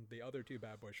 than the other two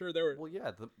Bad Boys. Sure, there were. Well,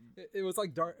 yeah. It was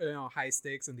like dark, high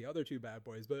stakes in the other two Bad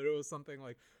Boys, but it was something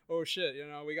like, oh shit,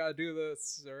 we gotta do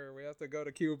this, or we have to go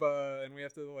to Cuba, and we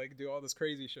have to like do all this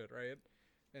crazy shit, right?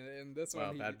 And this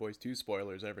one, Bad Boys 2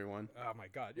 spoilers, everyone. oh my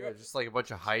god, Yeah, just like a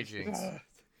bunch of hijinks.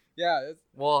 yeah,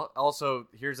 Well, also,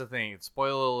 here's the thing.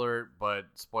 Spoiler alert, but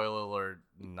spoiler alert,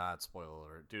 not spoiler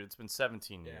alert. Dude, it's been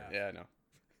 17 years. Yeah, I know.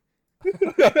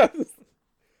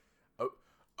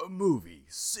 A movie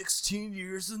 16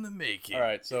 years in the making. All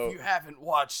right, so if you haven't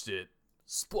watched it,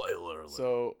 spoiler alert.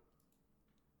 So,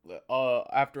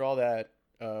 after all that,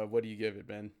 what do you give it,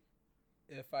 Ben?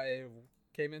 if I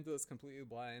came into this completely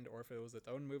blind, or if it was its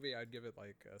own movie, I'd give it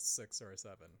like a 6 or a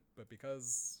 7. But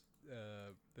because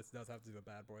this does have to do with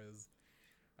Bad Boys,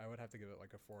 I would have to give it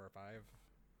like a 4 or 5.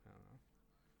 I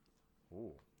don't know.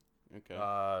 Ooh.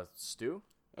 Okay. Stu?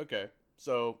 Okay.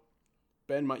 So,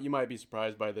 Ben, you might be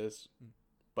surprised by this,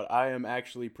 but I am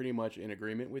actually pretty much in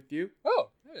agreement with you. Oh,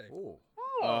 hey. Ooh.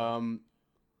 Oh.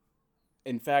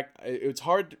 In fact, it's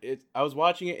hard. I was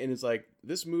watching it, and it's like,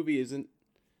 this movie isn't.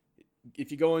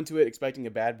 If you go into it expecting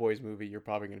a Bad Boys movie, you're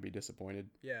probably going to be disappointed.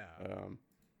 Yeah.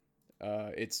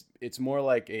 It's more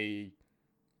like a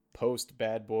post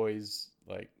Bad Boys,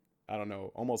 like, I don't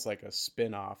know, almost like a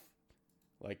spin-off,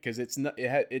 like, because it's not.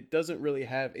 It doesn't really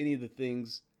have any of the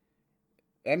things.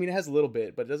 I mean, it has a little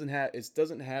bit, but it doesn't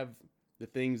have the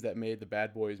things that made the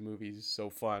Bad Boys movies so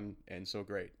fun and so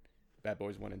great. Bad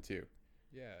Boys 1 and 2.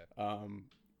 Yeah.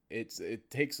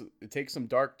 It takes some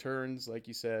dark turns, like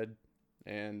you said,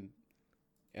 and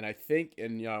I think,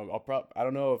 and I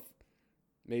don't know if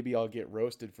maybe I'll get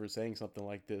roasted for saying something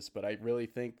like this, but I really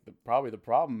think probably the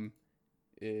problem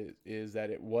is that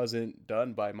it wasn't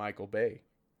done by Michael Bay.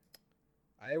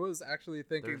 I was actually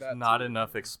thinking There's that not too.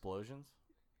 enough explosions.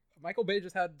 Michael Bay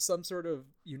just had some sort of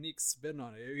unique spin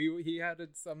on it. He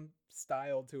added some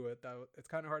style to it that it's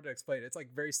kind of hard to explain. It's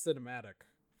like very cinematic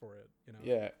for it,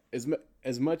 Yeah,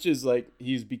 as much as like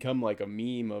he's become like a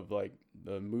meme of like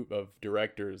of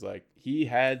directors, like he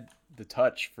had the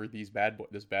touch for this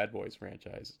Bad Boys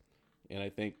franchise, and I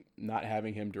think not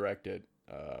having him direct it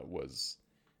was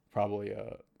probably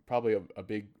a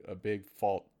big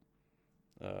fault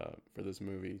for this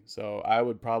movie. So I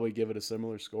would probably give it a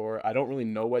similar score. I don't really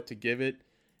know what to give it.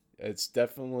 It's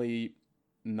definitely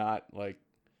not like.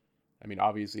 I mean,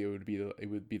 obviously, it would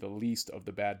be the least of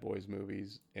the Bad Boys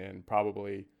movies, and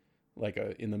probably like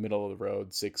a in the middle of the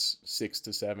road 6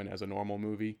 to 7 as a normal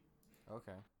movie.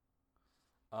 Okay.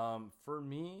 For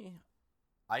me,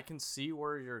 I can see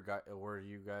where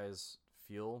you guys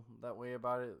feel that way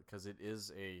about it, because it is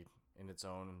in its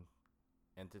own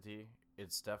entity.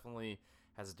 It's definitely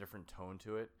has a different tone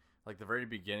to it. Like the very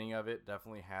beginning of it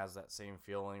definitely has that same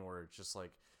feeling where it's just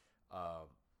like,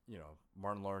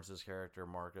 Martin Lawrence's character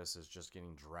Marcus is just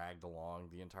getting dragged along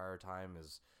the entire time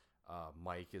as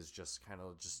Mike is just kind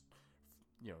of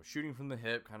shooting from the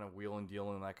hip, kind of wheeling,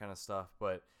 dealing, that kind of stuff.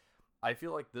 But I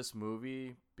feel like this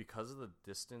movie, because of the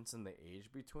distance and the age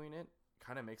between it,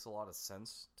 kind of makes a lot of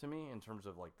sense to me in terms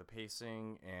of like the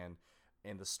pacing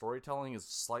and the storytelling is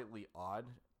slightly odd.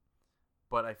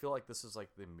 But I feel like this is like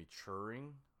the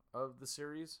maturing of the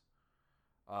series.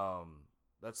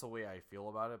 That's the way I feel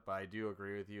about it, but I do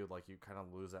agree with you. Like, you kind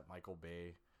of lose that Michael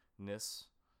Bay-ness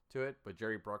to it, but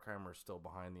Jerry Bruckheimer is still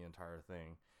behind the entire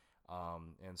thing.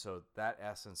 And so that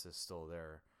essence is still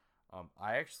there.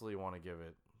 I actually want to give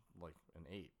it, like, an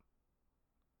 8.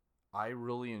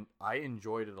 I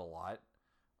enjoyed it a lot,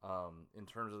 in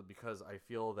terms of, because I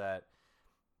feel that,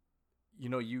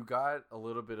 you got a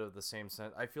little bit of the same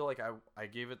sense. I feel like I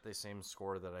gave it the same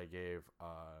score that I gave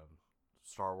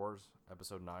Star Wars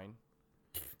Episode 9.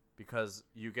 Because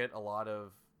you get a lot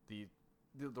of the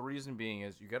reason being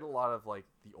is you get a lot of like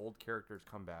the old characters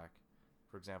come back.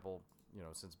 For example,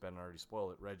 since Ben already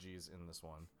spoiled it, Reggie's in this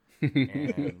one,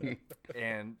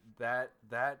 and that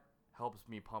helps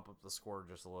me pump up the score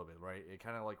just a little bit, right? It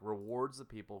kind of like rewards the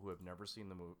people who have never seen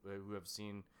the movie, who have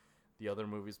seen the other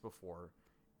movies before.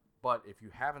 But if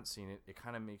you haven't seen it, it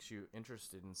kind of makes you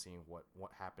interested in seeing what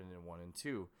happened in 1 and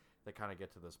 2 that kind of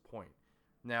get to this point.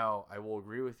 Now, I will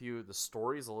agree with you, the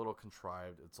story is a little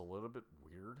contrived. It's a little bit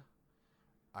weird.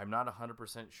 I'm not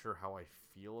 100% sure how I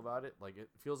feel about it. Like, it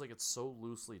feels like it's so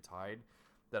loosely tied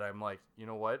that I'm like, you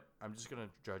know what? I'm just going to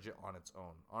judge it on its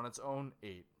own. On its own,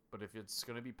 8. But if it's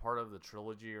going to be part of the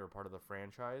trilogy or part of the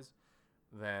franchise,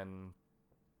 then,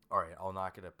 all right, I'll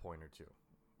knock it a point or 2.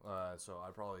 So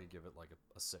I'd probably give it like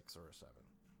a 6 or a 7.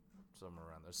 somewhere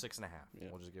around there. 6.5. Yeah.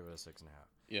 We'll just give it a 6.5.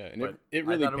 Yeah, and But it I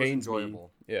really thought it was pains me.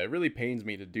 enjoyable. Yeah, it really pains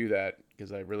me to do that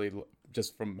because I really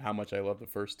just from how much I love the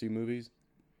first two movies.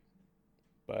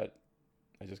 But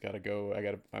I just gotta go.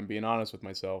 I'm being honest with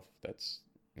myself. That's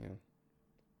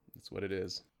that's what it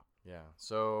is. Yeah.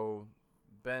 So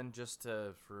Ben, just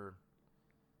for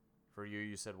you,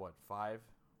 you said what, 5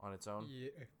 on its own?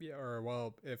 Yeah, or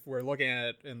well, if we're looking at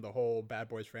it in the whole Bad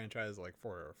Boys franchise, like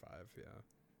 4 or 5, yeah.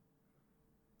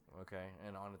 Okay,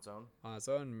 and on its own? On its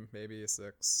own, maybe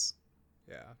 6.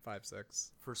 Yeah, 5,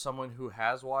 6. For someone who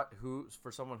has watched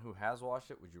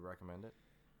it, would you recommend it?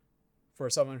 For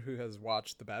someone who has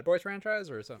watched the Bad Boys franchise,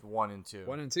 or something? 1 and 2.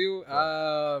 1 and 2.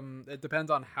 Correct. It depends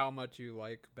on how much you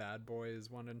like Bad Boys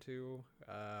 1 and 2.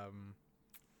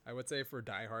 I would say for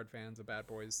diehard fans of Bad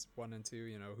Boys 1 and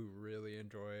 2, who really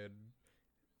enjoyed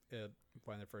it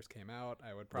when it first came out,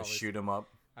 I would probably shoot 'em up.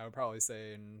 I would probably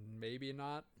say maybe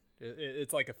not.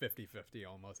 It's like a 50-50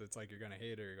 almost. It's like you're gonna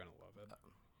hate it or you're gonna love it.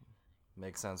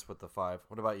 Makes sense with the 5.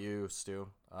 What about you, Stu?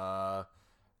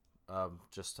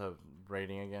 Just a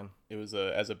rating again. It was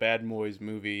as a Bad Boys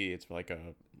movie, it's like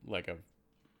a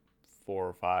 4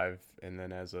 or 5, and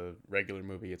then as a regular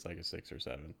movie, it's like a 6 or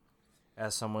 7.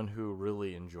 As someone who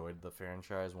really enjoyed the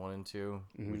franchise 1 and 2,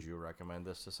 Mhm. would you recommend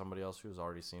this to somebody else who's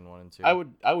already seen 1 and 2?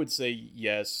 I would say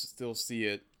yes, still see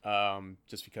it,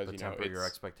 just because But you know temper it's your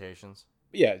expectations.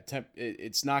 yeah,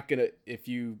 it's not gonna if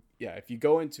you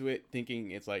go into it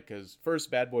thinking it's like because first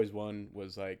Bad Boys 1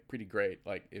 was like pretty great,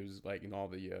 like it was like in all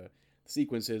the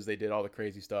sequences they did all the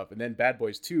crazy stuff, and then Bad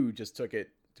Boys 2 just took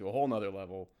it to a whole nother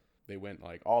level. They went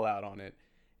like all out on it,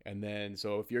 and then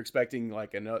so if you're expecting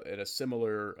like a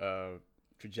similar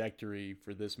trajectory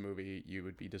for this movie, you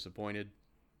would be disappointed.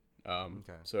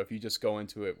 Okay. So if you just go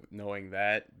into it knowing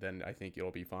that, then I think it'll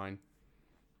be fine.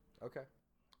 Okay.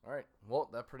 All right. Well,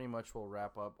 that pretty much will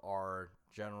wrap up our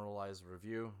generalized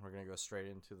review. We're going to go straight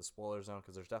into the spoiler zone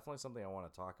because there's definitely something I want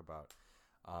to talk about.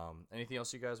 Anything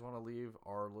else you guys want to leave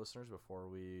our listeners before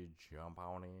we jump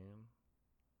on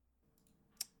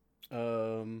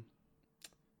in?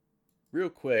 Real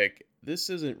quick, this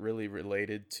isn't really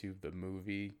related to the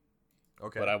movie,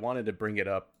 Okay. but I wanted to bring it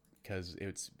up because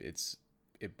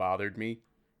it bothered me.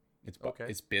 Okay.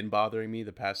 It's been bothering me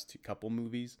the past couple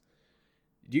movies.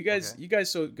 Do you guys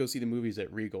go see the movies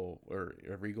at Regal or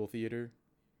Regal Theater?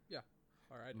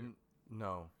 All right, dude.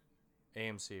 No.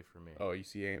 AMC for me. Oh, you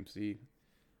see AMC?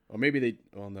 Or maybe they.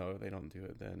 Oh no, they don't do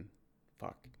it then.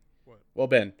 Fuck. What? Well,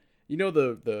 Ben, you know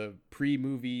the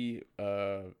pre-movie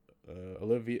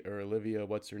Olivia,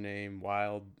 what's her name?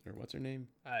 Wilde or what's her name?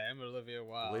 Hi, I'm Olivia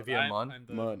Wilde. Olivia Munn? I'm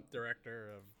the Munn. director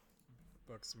of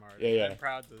Booksmart. Yeah. I'm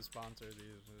proud to sponsor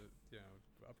these,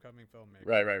 upcoming filmmakers.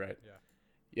 Right.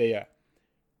 Yeah.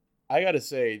 I gotta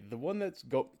say, the one that's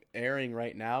airing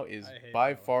right now is I hate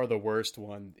by that far the worst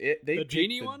one. They The picked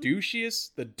genie the one?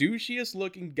 douchiest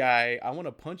looking guy. I want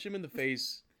to punch him in the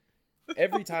face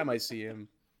every time I see him.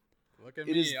 Look at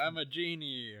It me, is- I'm a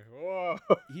genie. Whoa.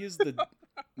 He is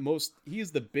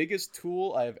the biggest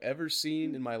tool I have ever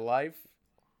seen in my life.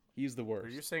 He's the Are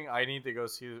worst. you saying I need to go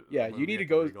see the Yeah, you movie need to at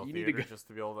the go- Regal you need to Theater go- just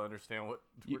to be able to understand what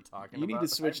You- we're talking you about? need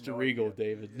to switch I have to no Regal,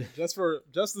 idea. David. just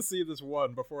to see this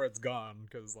one before it's gone,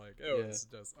 because it's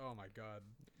just, oh my god.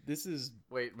 This is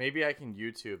Wait, maybe I can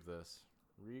YouTube this.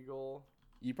 Regal.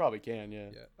 you probably can, yeah.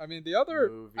 Yeah, I mean the other.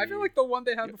 I feel Movie. like the one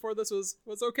they had before this was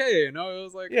okay. It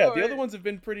was like Yeah, oh, the other hey. ones have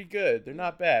been pretty good. They're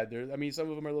not bad. Some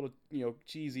of them are a little,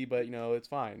 cheesy, but it's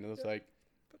fine. It's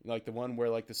like the one where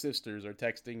like the sisters are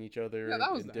texting each other Yeah,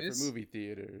 that was in nice. different movie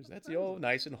theaters. That's That was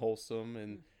nice and wholesome,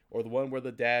 and or the one where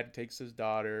the dad takes his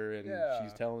daughter and Yeah.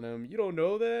 she's telling him, "You don't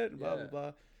know that," and blah Yeah.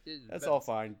 blah blah. It- That's all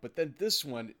fine. But then this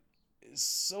one is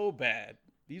so bad.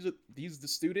 The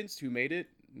students who made it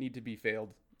need to be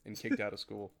failed and kicked out of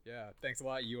school. Yeah, thanks a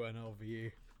lot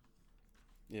UNLV.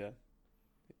 Yeah.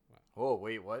 Oh,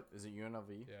 wait, what? Is it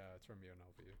UNLV? Yeah, it's from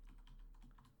UNLV.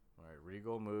 All right,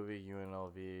 Regal movie,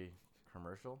 UNLV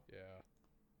commercial. Yeah.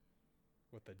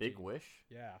 With the Big G. Wish.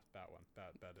 Yeah, that one.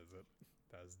 That is it.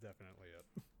 That is definitely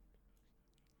it.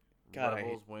 God, I hate-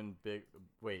 Rebels win big.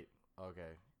 Wait, okay.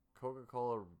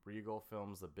 Coca-Cola Regal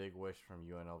films The Big Wish from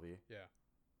UNLV. Yeah.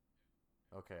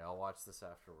 Okay, I'll watch this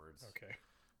afterwards. Okay.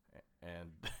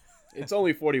 And It's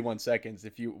only 41 seconds.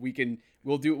 We'll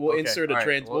Okay, insert a all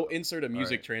right, we'll well, insert a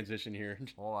music right. transition here.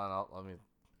 hold on, let me.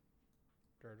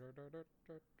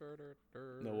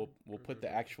 No, we'll put the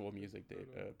actual music,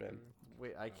 Ben.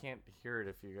 Wait, I can't hear it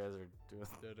if you guys are doing.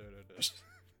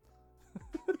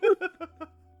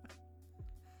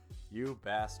 You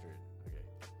bastard. Okay.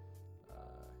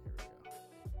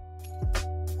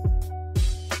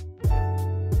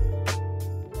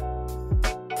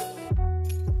 Here we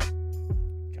go.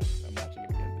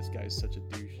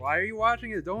 Why are you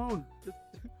watching it? Don't.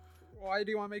 Why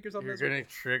do you want to make yourself You're miserable? gonna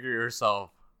trigger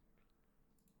yourself.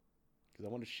 Because I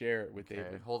want to share it with Okay,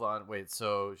 David. hold on. Wait,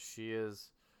 so she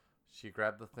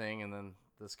grabbed the thing, and then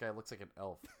this guy looks like an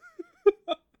elf.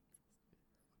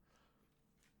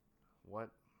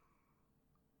 What?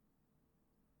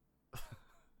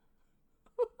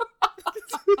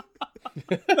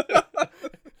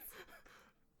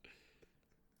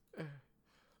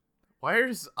 Why are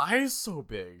his eyes so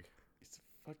big?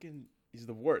 He's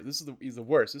the worst. He's the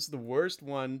worst. This is the worst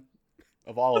one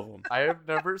of all of them. I have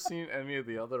never seen any of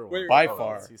the other ones. Wait, By Oh,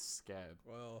 far. he's scared.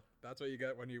 Well, that's what you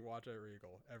get when you watch at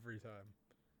Regal every time.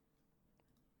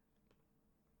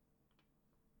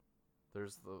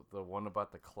 There's the one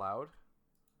about the cloud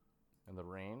and the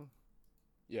rain.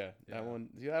 Yeah, Yeah. that one.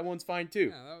 Yeah, that one's fine too.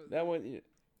 Yeah, That one. Yeah.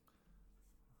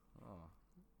 Oh.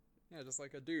 Yeah, just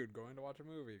like a dude going to watch a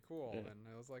movie. Cool. Yeah. And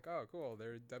I was like, oh, cool.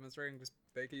 They're demonstrating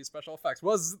they can use special effects.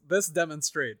 What does this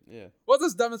demonstrate? Yeah. What's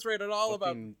this demonstrate at all about?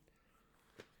 Fucking-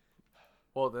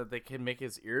 Well, that they can make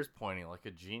his ears pointy like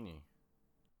a genie.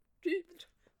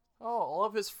 Oh, all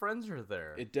of his friends are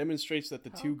there. It demonstrates that the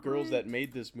How two girls that great.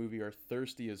 made this movie are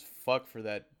thirsty as fuck for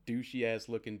that douchey ass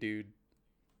looking dude.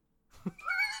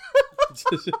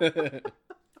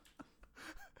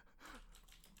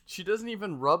 She doesn't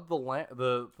even rub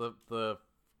the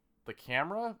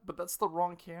camera, but that's the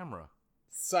wrong camera.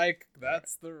 Psych.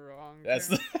 That's the wrong. That's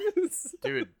the-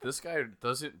 Dude, this guy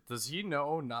does he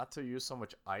know not to use so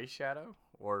much eyeshadow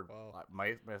or Well,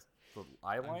 the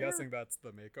eyeliner? I'm guessing that's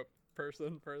the makeup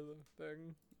person for the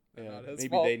thing. and Yeah, not his maybe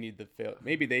fault. they need the fail.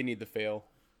 Maybe they need the fail.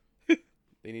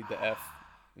 They need the F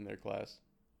in their class.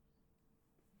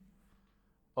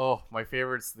 Oh, my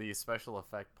favorite's the special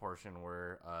effect portion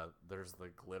where there's the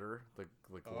glitter, the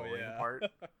glowing yeah. part.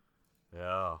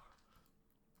 Yeah.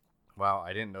 Wow,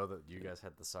 I didn't know that you guys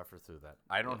had to suffer through that.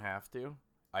 I don't have to.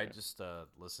 I just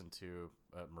listen to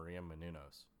Maria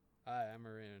Menounos Hi, I'm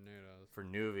Marina Nunos. for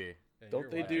Nuvi. And Don't you're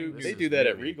they watching do? this They is do that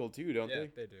at movie. Regal too, don't Yeah, they?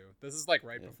 they do. This is like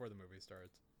right Yeah. before the movie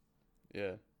starts.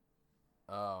 Yeah.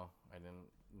 Oh, I didn't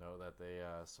know that they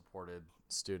supported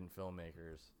student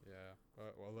filmmakers. Yeah.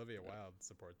 Well, Olivia Wilde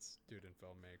supports student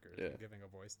filmmakers, Yeah. and giving a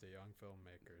voice to young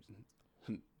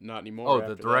filmmakers. Not anymore. Oh,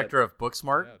 after the director of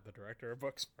Booksmart? Yeah, the director of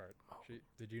Booksmart.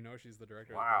 Did you know she's the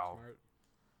director Wow.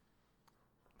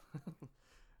 of Booksmart?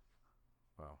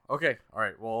 Wow. Okay. All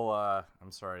right. Well,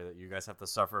 I'm sorry that you guys have to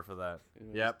suffer for that. That.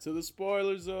 Anyways, Yep. To the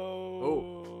spoiler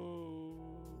zone.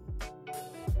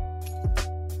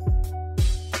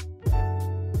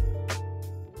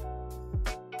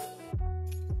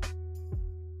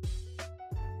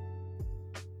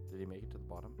 Did he make it to the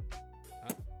bottom?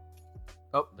 Huh?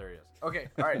 Oh, there he is. Okay.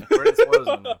 All right. We're in the spoiler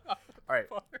zone now. All right.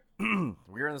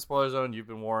 We're in the spoiler zone. You've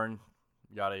been warned.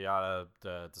 Yada yada.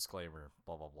 Disclaimer.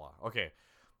 Blah blah blah. Okay.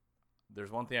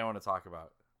 There's one thing I want to talk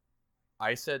about.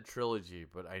 I said trilogy,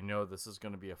 but I know this is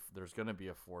gonna be there's gonna be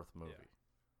a fourth movie. Yeah.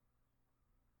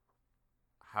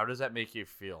 How does that make you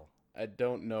feel? I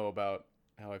don't know about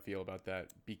how I feel about that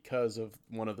because of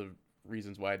one of the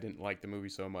reasons why I didn't like the movie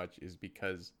so much is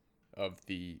because of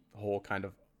the whole kind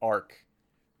of arc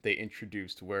they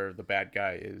introduced where the bad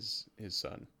guy is his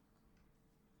son.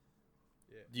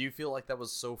 Do you feel like that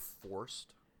was so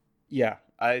forced? Yeah,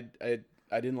 I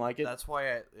didn't like it. That's why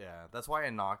I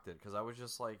knocked it, because I was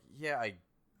just like, yeah, I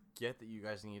get that you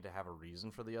guys need to have a reason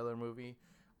for the other movie.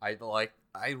 I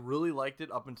really liked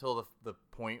it up until the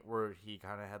point where he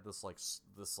kind of had this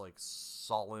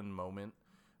sullen moment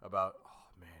about, oh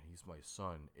man, he's my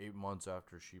son. 8 months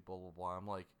after she blah blah blah. I'm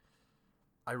like,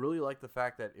 I really like the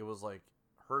fact that it was like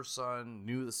her son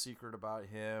knew the secret about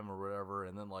him or whatever,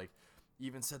 and then like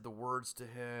even said the words to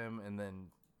him, and then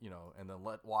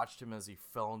watched him as he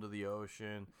fell into the ocean,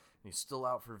 and he's still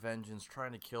out for vengeance,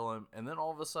 trying to kill him, and then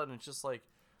all of a sudden it's just like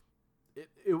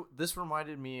this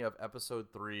reminded me of episode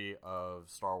 3 of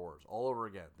Star Wars all over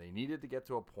again. They needed to get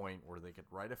to a point where they could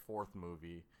write a fourth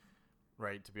movie,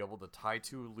 right, to be able to tie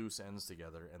two loose ends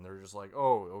together, and they're just like,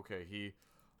 oh, okay, he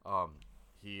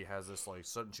has this like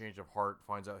sudden change of heart,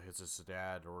 finds out it's his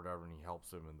dad or whatever, and he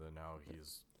helps him, and then now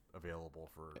he's available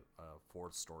for a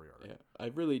fourth story arc. Yeah, I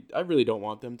really don't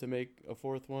want them to make a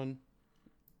fourth one.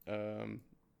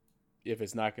 If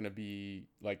it's not going to be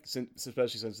like,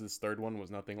 especially since this third one was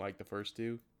nothing like the first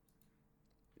two.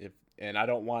 I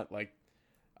don't want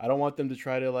them to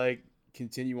try to like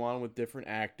continue on with different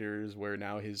actors where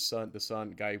now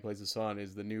the guy who plays the son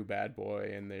is the new bad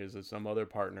boy and there's some other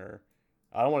partner.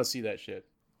 I don't want to see that shit.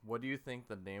 What do you think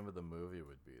the name of the movie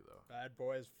would be, though? Bad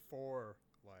Boys for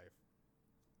Life.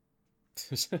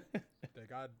 They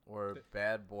got Or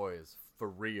Bad Boys for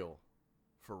Real?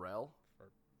 Pharrell?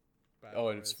 Bad Oh,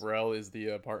 Boys. and it's Pharrell is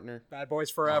the partner. Bad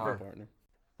Boys Forever. Partner.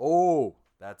 Oh,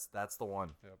 that's the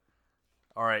one. Yep.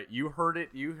 All right, you heard it.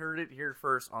 You heard it here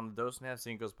first on the Dos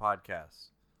Cinco's podcast.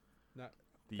 No,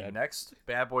 The next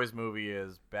Bad Boys movie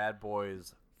is Bad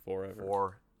Boys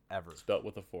Forever. Forever. Spelt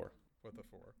with a 4. with the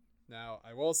 4. Now,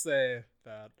 I will say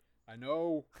that I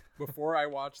know before I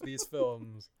watched these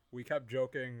films, we kept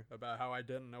joking about how I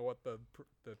didn't know what the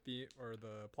theme or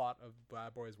the plot of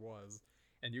Bad Boys was,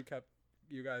 and you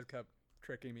guys kept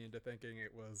tricking me into thinking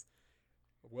it was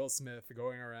Will Smith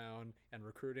going around and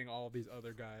recruiting all these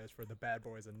other guys for the Bad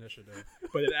Boys Initiative,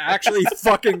 but it actually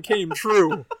fucking came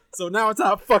true. So now it's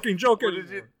not fucking joking. What did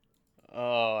you?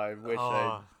 Oh, I wish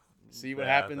I see what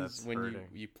happens when hurting.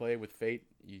 you play with fate.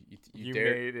 You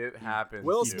dare, made it happen.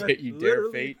 Will dude. Smith you dare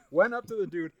literally fate? went up to the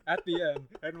dude at the end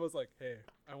and was like, "Hey,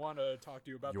 I want to talk to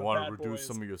you about You the wanna Bad reduce Boys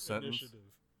some of your sentence?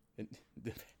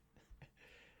 Initiative."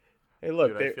 Hey,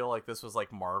 look, Dude, I feel like this was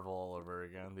like Marvel all over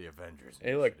again. The Avengers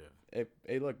Hey, look. Initiative.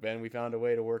 hey, look, Ben, we found a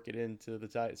way to work it into the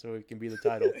title so it can be the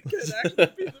title. It could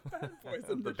actually be the Bad Boys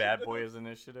The Initiative. Bad Boys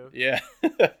Initiative. Yeah.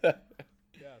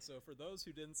 Yeah, so for those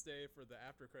who didn't stay for the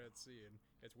after credits scene,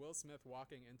 it's Will Smith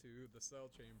walking into the cell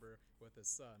chamber with his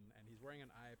son, and he's wearing an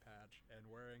eye patch and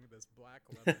wearing this black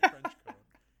leather trench coat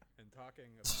and talking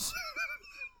about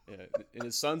Yeah, and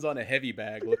his son's on a heavy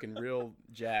bag, looking real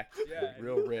jacked, Yeah, like,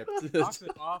 real ripped. knocks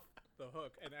it off the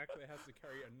hook and actually has to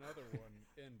carry another one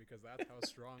in because that's how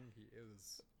strong he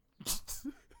is.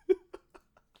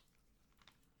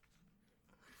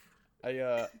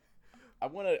 I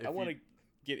want to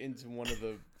get into one of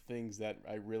the things that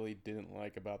I really didn't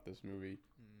like about this movie.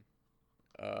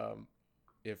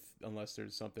 Unless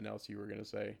there's something else you were gonna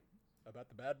say. About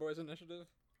the Bad Boys Initiative?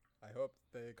 I hope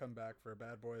they come back for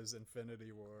Bad Boys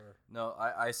Infinity War. No,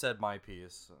 I said my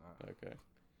piece. Okay.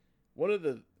 One of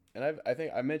the, and I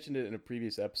think I mentioned it in a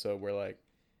previous episode where like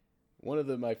one of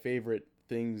my favorite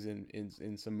things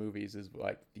in some movies is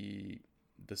like the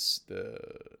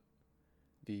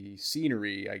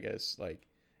scenery, I guess. Like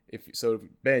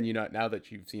Ben, now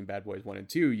that you've seen Bad Boys 1 and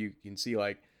 2, you can see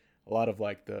like a lot of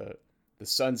like the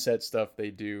sunset stuff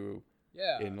they do.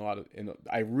 Yeah.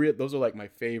 Those are like my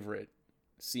favorite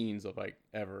scenes of like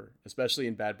ever, especially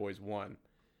in Bad Boys 1.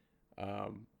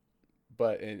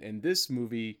 But in this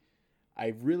movie,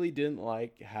 I really didn't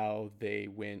like how they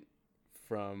went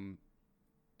from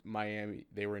Miami.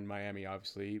 They were in Miami,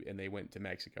 obviously, and they went to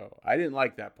Mexico. I didn't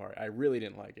like that part. I really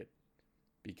didn't like it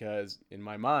because in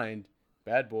my mind,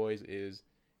 Bad Boys is,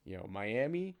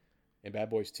 Miami, and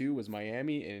Bad Boys 2 was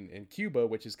Miami and Cuba,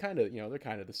 which is kind of, they're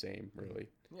kind of the same, really.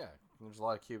 Yeah, there's a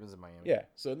lot of Cubans in Miami. Yeah,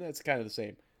 so that's kind of the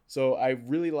same. So I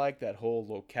really like that whole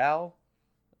locale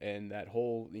and that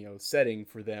whole, setting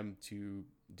for them to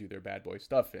do their Bad Boy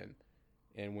stuff in.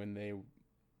 And when they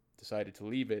decided to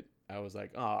leave it, I was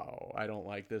like, oh, I don't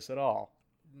like this at all.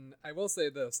 I will say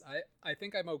this. I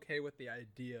think I'm okay with the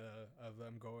idea of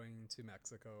them going to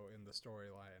Mexico in the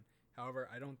storyline. However,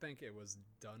 I don't think it was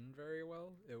done very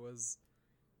well. It was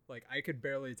like I could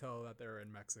barely tell that they're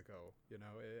in Mexico.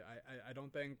 I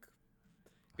don't think,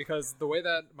 because the way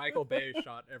that Michael Bay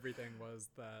shot everything was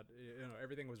that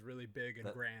everything was really big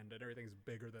and grand and everything's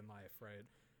bigger than life, right?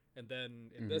 And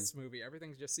then in this movie,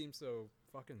 everything just seems so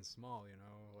fucking small.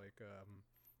 Like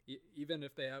even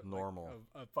if they have normal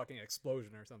like, a fucking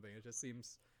explosion or something, it just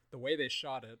seems the way they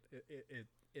shot it.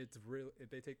 It's really,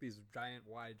 they take these giant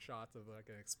wide shots of like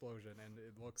an explosion and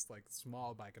it looks like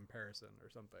small by comparison or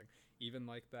something. Even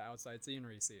like the outside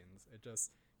scenery scenes, it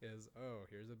just is, oh,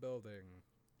 here's a building.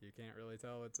 You can't really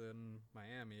tell it's in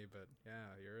Miami, but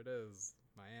yeah, here it is,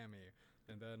 Miami.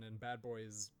 And then in Bad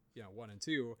Boys, 1 and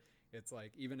 2, it's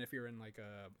like even if you're in like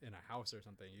in a house or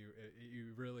something, you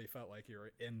really felt like you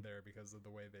were in there because of the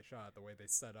way they shot, the way they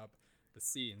set up the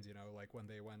scenes. Like when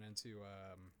they went into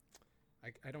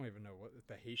I don't even know what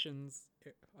the Haitians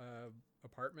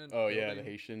apartment. Oh building. yeah,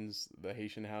 the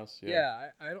Haitian house. Yeah,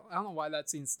 I don't know why that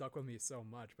scene stuck with me so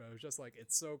much, but it was just like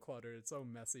it's so cluttered, it's so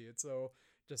messy, it's so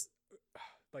just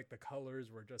like the colors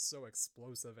were just so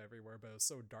explosive everywhere, but it was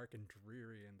so dark and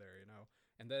dreary in there,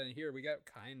 And then here we got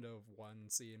kind of one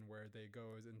scene where they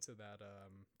go into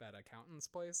that accountant's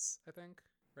place, I think,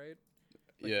 right?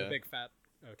 Like yeah. The big fat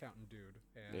accountant dude.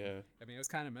 And Yeah. I mean, it was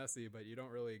kind of messy, but you don't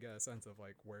really get a sense of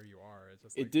like where you are. It's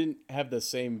just It didn't have the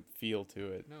same feel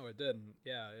to it. No, it didn't.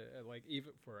 Yeah, like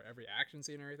even for every action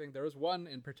scene or anything, there was one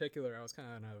in particular I was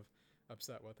kind of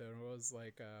upset with. It was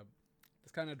like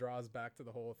this kind of draws back to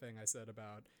the whole thing I said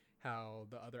about how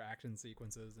the other action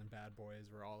sequences in Bad Boys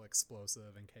were all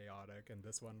explosive and chaotic, and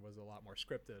this one was a lot more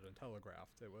scripted and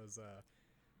telegraphed. It was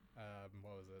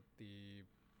what was it?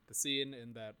 The scene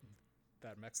in that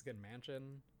Mexican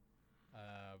mansion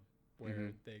where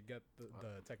Mhm. they get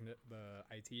the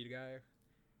IT guy.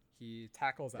 He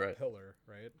tackles that Right. pillar,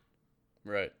 right?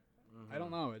 Right. I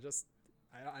don't know. It just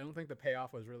I don't think the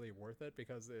payoff was really worth it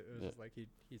because it was Yeah. just like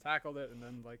he tackled it and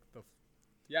then like the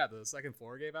second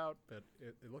floor gave out, but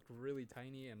it looked really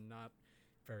tiny and not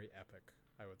very epic.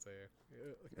 I would say.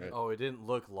 Right. Oh, it didn't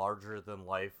look larger than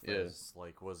life Yeah. as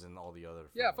like was in all the other.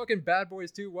 Yeah, films. fucking Bad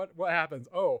Boys 2. What happens?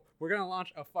 Oh, we're gonna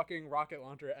launch a fucking rocket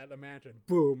launcher at a mansion.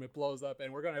 Boom! It blows up,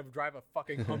 and we're gonna drive a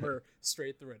fucking Hummer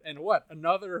straight through it. And what?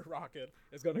 Another rocket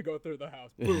is gonna go through the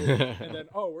house. Boom! And then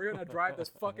we're gonna drive this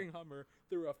fucking Hummer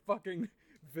through a fucking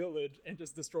village and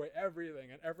just destroy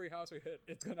everything. And every house we hit,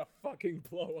 it's gonna fucking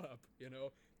blow up. You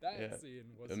know that Yeah.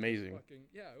 scene was Amazing. Fucking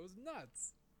yeah, it was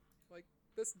nuts. Like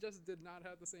this just did not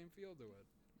have the same feel to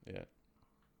it. Yeah.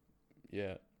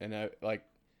 Yeah, and I like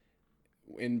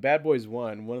in Bad Boys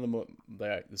 1, one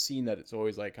of the scene that it's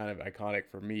always like kind of iconic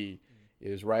for me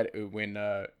is right when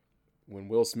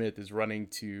Will Smith is running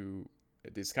to,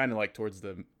 it's kind of like towards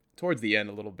the end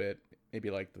a little bit, maybe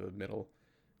like the middle,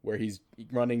 where he's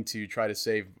running to try to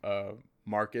save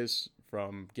Marcus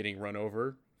from getting run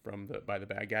over by the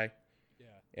bad guy. Yeah.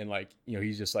 And like, you know,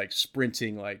 he's just like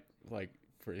sprinting like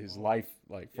for his life,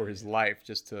 life,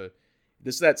 just to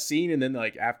that scene. And then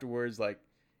like afterwards, like,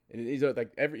 and he's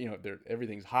like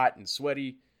everything's hot and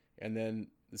sweaty. And then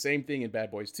the same thing in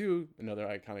Bad Boys 2, another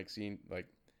iconic scene, like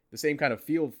the same kind of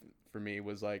feel for me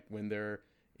was like when they're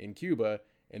in Cuba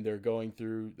and they're going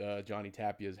through Johnny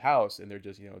Tapia's house and they're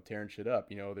just, you know, tearing shit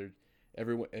up. You know,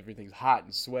 everything's hot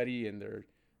and sweaty and they're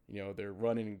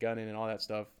running and gunning and all that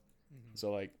stuff. Mm-hmm.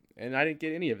 So like, and I didn't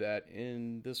get any of that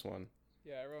in this one.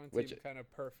 Yeah, everyone Which- seemed kind of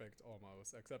perfect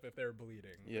almost, except if they're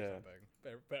bleeding Yeah. or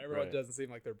something. But everyone Right. doesn't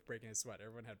seem like they're breaking a sweat.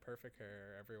 Everyone had perfect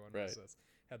hair. Everyone was Right. just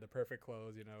had the perfect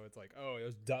clothes. You know, it's like, oh, it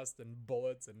was dust and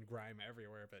bullets and grime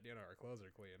everywhere, but you know, our clothes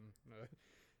are clean.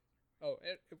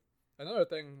 Another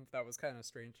thing that was kind of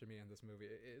strange to me in this movie,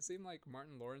 it seemed like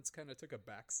Martin Lawrence kind of took a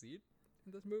back seat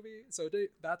in this movie. So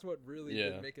that's what really Yeah.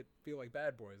 did make it feel like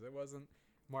Bad Boys. It wasn't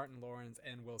Martin Lawrence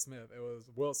and Will Smith. It was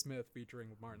Will Smith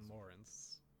featuring Martin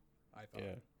Lawrence. I thought.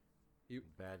 Yeah.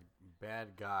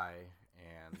 bad guy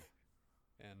and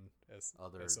And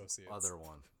other associates. other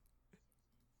one.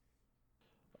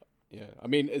 Yeah, I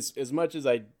mean, as much as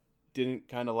I didn't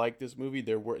kind of like this movie,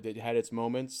 it had its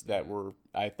moments that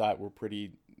I thought were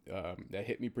pretty that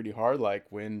hit me pretty hard. Like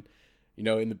when, you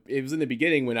know, it was in the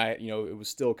beginning when it was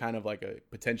still kind of like a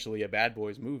potentially a Bad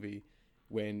Boys movie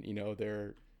when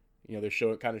they're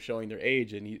showing their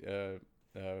age and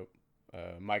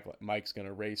Mike's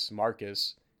gonna race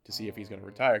Marcus to see if he's gonna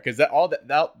retire because that whole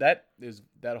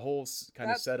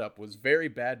kind of setup was very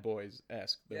Bad Boys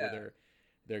esque. Yeah.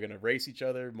 They're gonna race each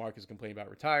other. Marcus complaining about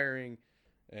retiring,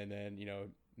 and then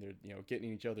they're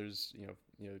getting each other's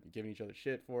giving each other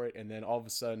shit for it, and then all of a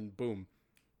sudden, boom,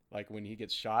 like when he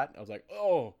gets shot, I was like,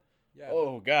 oh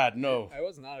God, no. I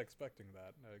was not expecting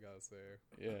that. I gotta say.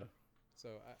 Yeah. So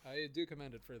I do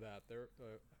commend it for that.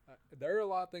 There are a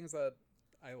lot of things that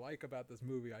I like about this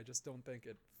movie. I just don't think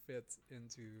it fits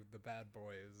into the Bad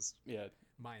Boys Yeah.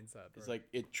 mindset. It's like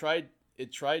it tried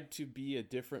to be a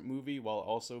different movie while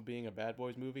also being a Bad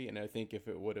Boys movie, and I think if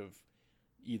it would have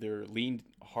either leaned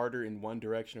harder in one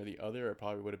direction or the other, it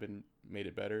probably would have made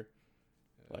it better.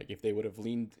 Yeah. Like if they would have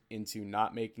leaned into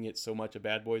not making it so much a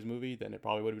Bad Boys movie, then it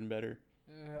probably would have been better.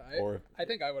 I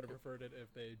think I would have preferred it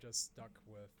if they just stuck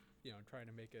with trying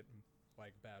to make it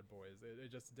like Bad Boys.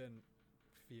 It just didn't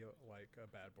feel like a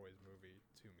Bad Boys movie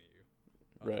to me.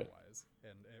 Right. Otherwise,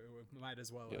 and it might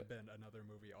as well have been another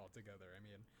movie altogether. I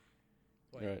mean,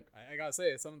 like Right. I gotta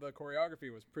say, some of the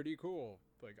choreography was pretty cool.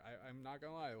 Like I'm not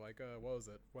gonna lie. Like what was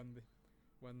it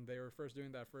when they were first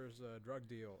doing that first drug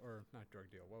deal, or not drug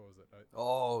deal? What was it?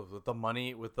 Oh, with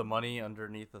the money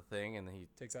underneath the thing, and he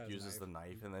Takes out his uses knife. the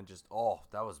knife, and then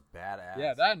that was badass.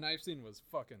 Yeah, that knife scene was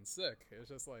fucking sick. It was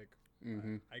just like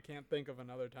Mm-hmm. I can't think of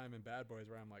another time in Bad Boys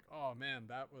where I'm like, oh man,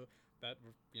 that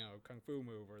kung fu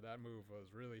move or that move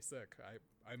was really sick.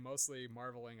 I'm mostly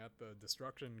marveling at the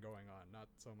destruction going on, not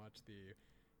so much the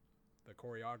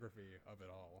choreography of it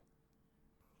all.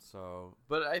 So,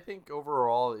 but I think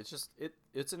overall,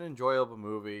 it's an enjoyable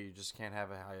movie. You just can't have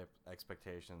high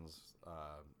expectations,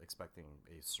 expecting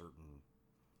a certain,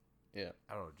 I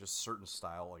don't know, just certain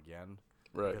style again,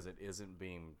 Right. because it isn't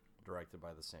being directed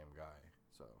by the same guy.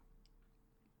 So,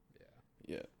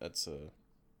 Yeah, that's a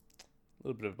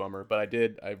little bit of a bummer, but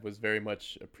I was very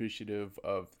much appreciative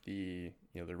of the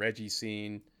Reggie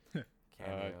scene.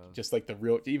 cameos. Just like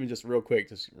real quick,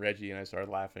 just Reggie and I started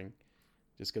laughing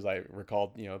just because I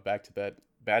recalled, back to that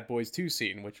Bad Boys 2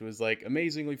 scene, which was like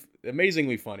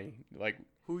amazingly funny. Like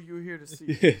Who you here to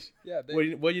see? Yeah,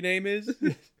 what your name is?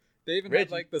 they even Reggie.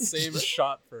 had like the same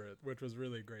shot for it, which was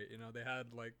really great. You know, they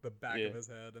had like the back Yeah. of his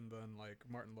head, and then like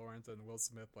Martin Lawrence and Will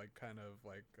Smith like kind of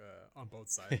like on both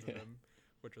sides of him,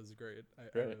 which was great. I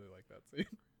Right. really like that scene.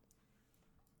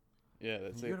 Yeah,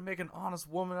 that's You're it. gonna make an honest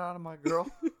woman out of my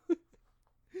girl.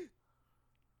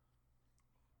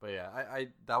 But yeah, I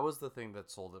that was the thing that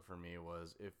sold it for me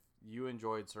was if you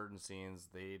enjoyed certain scenes,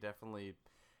 they definitely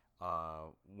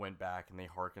went back and they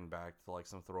harkened back to like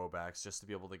some throwbacks just to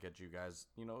be able to get you guys,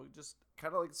 you know, just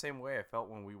kind of like the same way I felt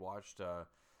when we watched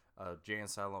Jay and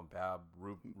Silent Bob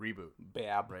reboot.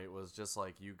 Bab. Right, it was just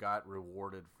like you got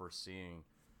rewarded for seeing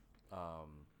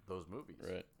those movies.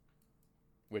 Right.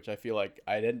 Which I feel like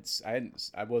I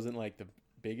wasn't like the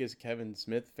biggest Kevin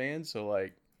Smith fan, so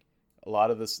like a lot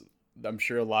of this, I'm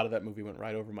sure a lot of that movie went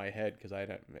right over my head because I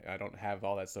don't have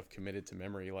all that stuff committed to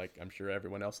memory like I'm sure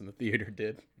everyone else in the theater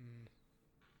did.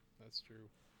 That's true.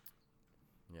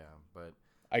 Yeah, but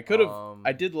I could have. Um,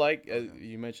 I did like okay.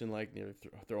 you mentioned like you know,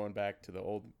 throwing back to the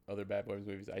old other Bad Boys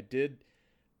movies. I did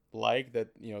like that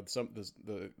you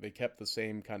know they kept the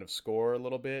same kind of score a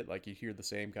little bit. Like you hear the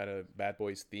same kind of Bad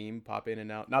Boys theme pop in and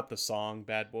out. Not the song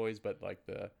Bad Boys, but like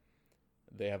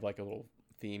they have like a little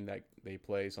theme that they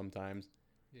play sometimes.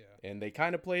 Yeah. And they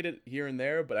kind of played it here and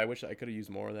there, but I wish I could have used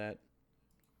more of that.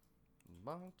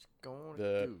 what you gonna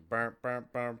The do? burp,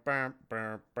 burp, burp, burp,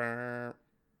 burp, burp,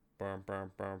 burp,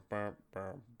 burp, burp, burp,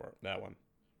 burp, burp. That one.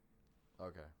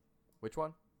 Okay, which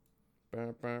one?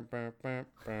 Burp, burp, burp, burp,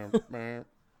 burp, burp.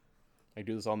 I can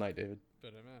do this all night, David.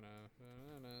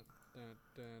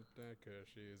 Cause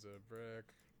she's a brick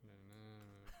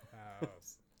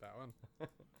house. That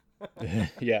one.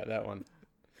 Yeah, that one.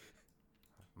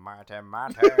 Mate.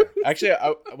 Actually,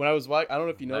 when I was watching, I don't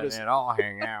know if you noticed. Letting it all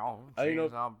hang out. I didn't know-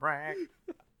 She's a brick.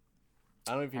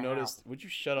 I don't know if you noticed. Would you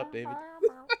shut up, David?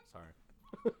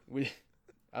 Sorry.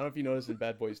 I don't know if you noticed in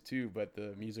Bad Boys 2, but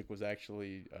the music was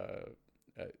actually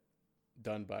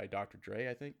done by Dr. Dre,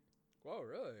 I think, Whoa,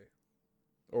 really?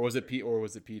 or was it P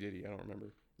Diddy? I don't remember.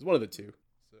 It was one of the two.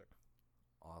 Sick.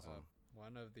 Awesome.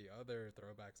 One of the other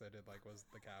throwbacks I did like was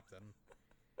the Captain.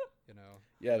 You know.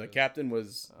 Yeah, the because- Captain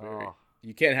was. Oh.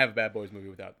 You can't have a Bad Boys movie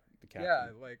without the Captain. Yeah,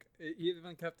 like it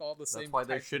even kept all the same. That's why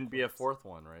there types of shouldn't be a clips. fourth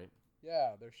one, right?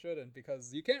 Yeah, there shouldn't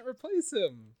because you can't replace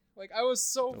him. Like I was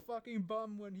so Nope. fucking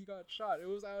bummed when he got shot. It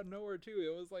was out of nowhere too.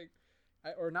 It was like,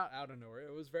 or not out of nowhere.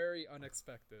 It was very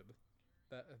unexpected.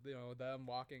 That you know them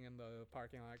walking in the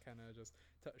parking lot, kind of just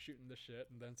shooting the shit,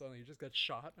 and then suddenly you just get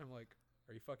shot. I'm like,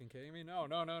 are you fucking kidding me? No.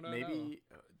 Maybe.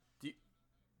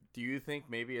 Do you think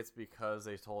maybe it's because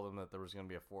they told him that there was going to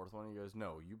be a fourth one? He goes,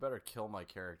 "No, you better kill my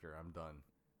character. I'm done."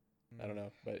 I don't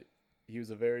know, but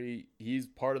he's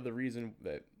part of the reason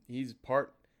that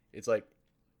it's like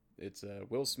it's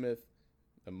Will Smith,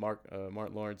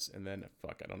 Martin Lawrence, and then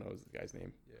I don't know the guy's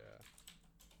name,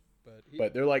 Yeah,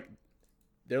 but they're like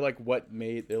they're like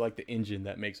the engine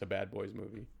that makes a Bad Boys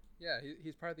movie. yeah,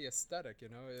 he's part of the aesthetic. You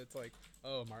know, it's like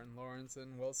Martin Lawrence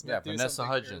and Will Smith. Yeah, do Vanessa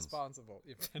something Hudgens. irresponsible.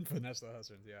 And Vanessa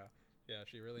Hudgens, yeah,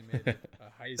 she really made it a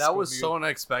high That school was so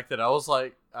unexpected. I was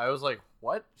like,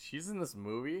 what? She's in this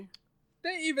movie?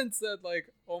 They even said like,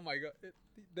 oh my god.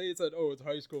 They said, oh, it's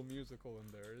High School Musical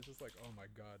in there. It's just like, oh my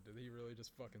god, did he really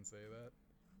just fucking say that?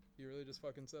 He really just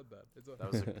fucking said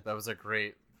that. That was a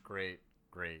great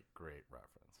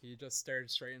reference. He just stared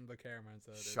straight into the camera and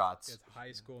said, Shots. It's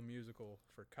High School Musical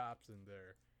for cops in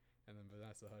there. And then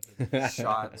Vanessa Hudgens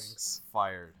Shots winks.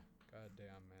 fired. God damn,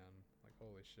 man. Like,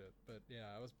 holy shit. But yeah,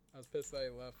 I was pissed that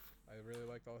he left. I really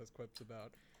liked all his quips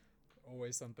about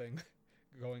always something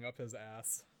going up his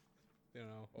ass. You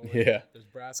know, always, Yeah. There's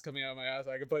brass coming out of my ass.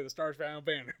 I can play the Star Spangled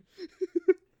Banner.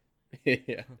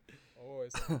 Yeah.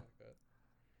 Always something like that.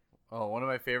 Oh, one of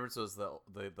my favorites was the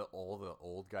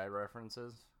old guy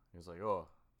references. He was like, "Oh,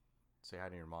 say hi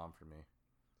to your mom for me."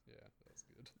 Yeah, that's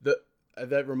good.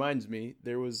 That reminds me,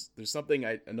 there's something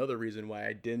another reason I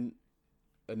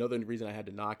had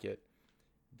to knock it.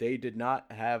 They did not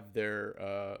have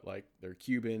their their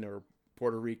Cuban or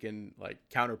Puerto Rican like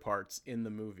counterparts in the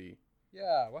movie,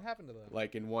 Yeah, what happened to them?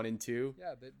 like in 1 and 2.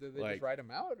 Yeah, did they like- just write him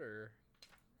out or?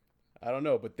 I don't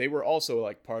know, but they were also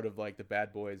like part of like the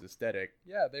Bad Boys aesthetic.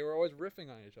 Yeah, they were always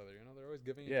riffing on each other. You know, they're always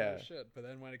giving each Yeah. other shit. But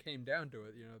then when it came down to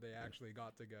it, you know, they actually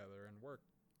got together and worked.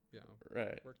 You know,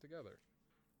 Right. worked together.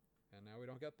 And now we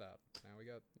don't get that. Now we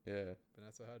got Yeah.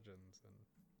 Vanessa Hudgens and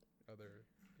other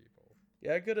people.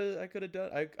 Yeah, I could have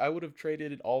done. I would have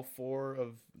traded all 4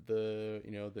 of the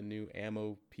the new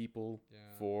ammo people Yeah.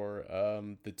 for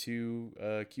the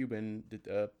 2 Cuban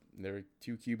their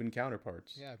 2 Cuban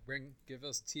counterparts. Yeah, give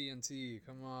us TNT.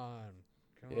 Come on.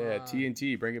 Yeah,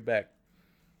 TNT, bring it back.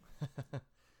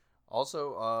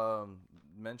 Also,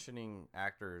 mentioning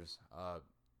actors,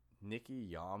 Nicky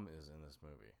Yam is in this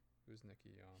movie. Who's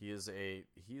Nicky Young?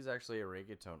 He's actually a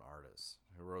reggaeton artist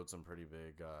who wrote some pretty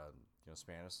big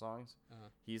Spanish songs.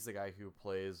 He's the guy who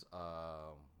plays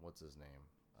what's his name?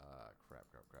 Crap.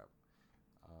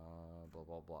 Blah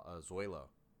blah blah. Zoilo.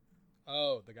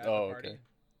 Oh, the guy at Oh, the party. okay.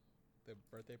 The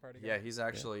birthday party guy? Yeah, he's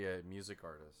actually a music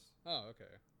artist. Oh, okay.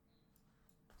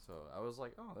 So I was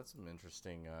like, oh, that's some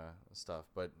interesting stuff.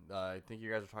 But I think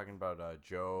you guys are talking about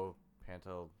Joe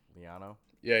Pantoliano,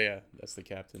 Yeah, that's the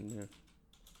captain. Yeah.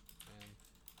 And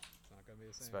it's not gonna be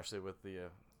the same. especially with the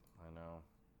I know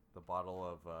the bottle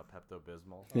of Pepto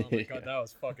Bismol. Oh my Yeah. god, that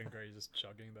was fucking great. Just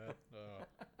chugging that.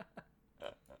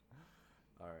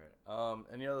 All right.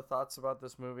 Any other thoughts about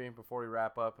this movie before we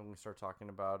wrap up and we start talking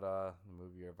about the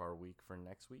movie of our week for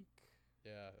next week?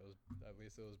 Yeah, it was. At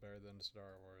least it was better than Star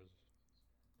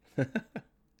Wars.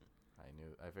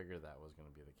 I figured that was going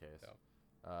to be the case.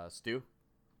 Yeah. Stu,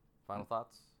 final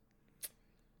thoughts?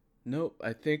 Nope.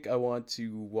 I think I want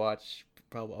to watch.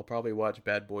 I'll probably watch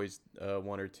Bad Boys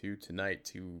 1 or 2 tonight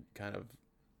to kind of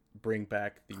bring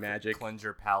back the magic. Cleanse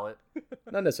your palate.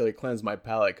 Not necessarily cleanse my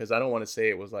palate, because I don't want to say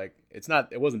it was like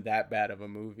it wasn't that bad of a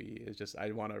movie. It's just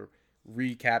I want to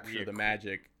recapture the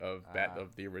magic of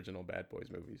the original Bad Boys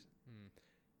movies.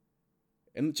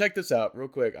 And check this out real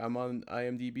quick. I'm on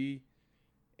IMDb,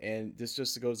 and this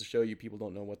just goes to show you people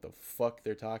don't know what the fuck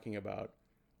they're talking about.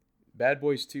 Bad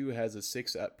Boys 2 has a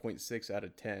 6.6 out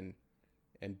of 10,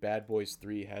 and Bad Boys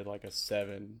 3 had like a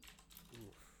 7, Oof,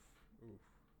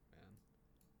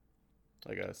 man.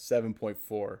 like a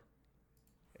 7.4.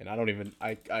 And I don't even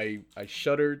I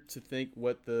shudder to think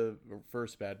what the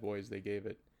first Bad Boys they gave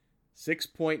it.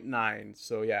 6.9.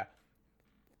 So yeah.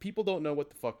 People don't know what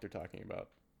the fuck they're talking about.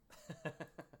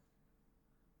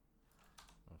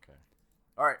 Okay.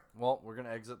 All right. Well, we're gonna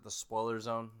exit the spoiler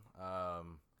zone,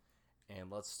 and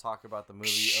let's talk about the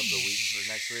movie of the week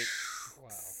for next week. Wow.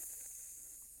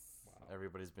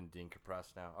 Everybody's been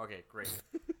decompressed now. Okay, great.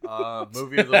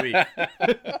 Movie of the week.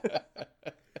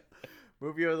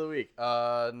 Movie of the week.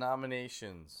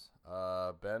 Nominations.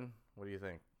 Ben, what do you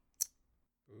think?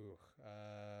 Ooh.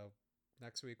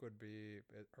 Next week would be.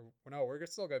 No, we're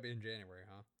still gonna be in January,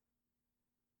 huh?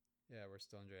 Yeah, we're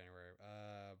still in January.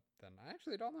 Then I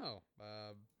actually don't know.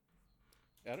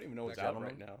 I don't even know what's That out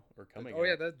Gentleman? right now or coming Oh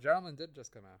yeah, out. that Gentleman did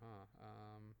just come out, huh?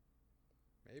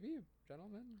 Maybe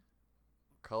Gentleman.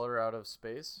 Color Out of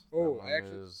Space. Oh, That I one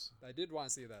actually- is, I did want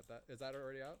to see that. Is that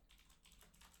already out?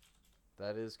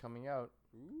 that is coming out.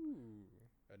 Ooh,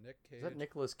 a Nick Cage. Is that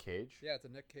Nicolas Cage? Yeah, it's a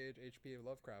Nick Cage H.P.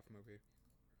 Lovecraft movie.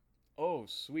 Oh,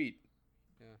 sweet.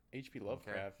 Yeah. H.P.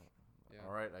 Lovecraft. Yeah.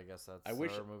 All right, I guess that's I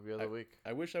wish- our movie of the week.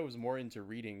 I wish I was more into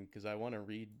reading, because I want to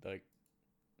read like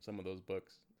some of those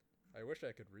books. I wish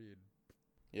I could read.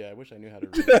 Yeah, I wish I knew how to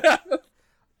read.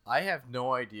 I have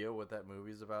no idea what that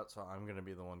movie's about, so I'm gonna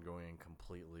be the one going in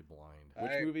completely blind.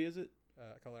 Which movie is it?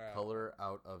 Color Out. Color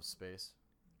Out of Space.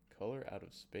 Color Out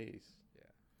of Space.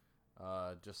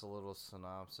 Just a little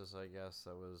synopsis, I guess,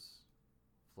 that was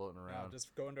floating No, around.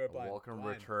 just go into a blind. Welcome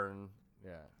blind. return.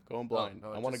 Yeah. Going blind.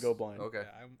 no, I want to just- go blind. Okay.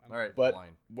 Yeah, I'm All right. But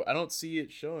blind. I don't see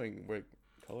it showing. Where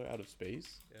Color Out of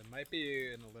Space? It might be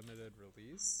in a limited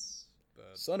release,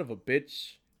 but Son of a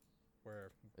bitch. where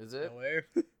Is it?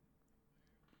 LA?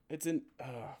 It's in.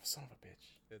 Oh, son of a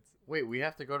bitch. It's Wait, we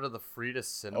have to go to the Frida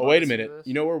Cinema. Oh, wait to a see minute. this?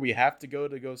 You know where we have to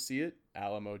go see it?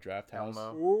 Alamo Draft House.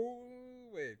 Alamo.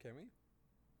 Ooh, wait, can we?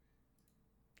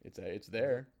 It's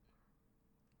there.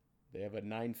 They have a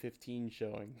 9:15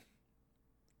 showing.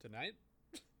 Tonight?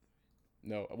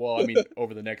 No, well, I mean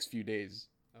over the next few days.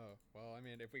 Oh, well, I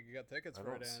mean, if we could get tickets I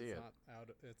for don't it and see it's it. not out,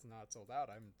 it's not sold out,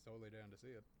 I'm totally down to see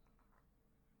it.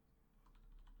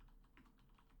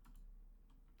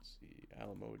 Let's see,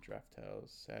 Alamo Draft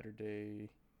House Saturday.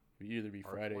 It would either be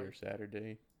Friday or Arclight?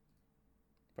 Saturday.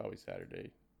 Probably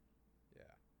Saturday. Yeah.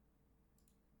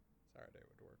 Saturday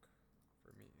would work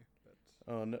for me,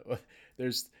 but Oh no,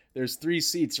 there's 3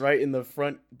 seats right in the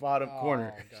front bottom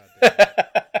corner. Oh, God damn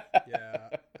it. Yeah,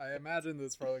 I imagine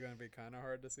it's probably going to be kind of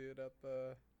hard to see it at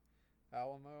the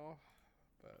Alamo,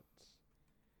 but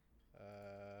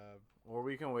Or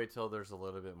we can wait till there's a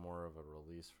little bit more of a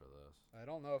release for this. I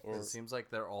don't know if Or- It it's, seems like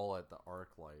they're all at the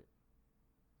ArcLight.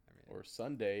 I mean, Or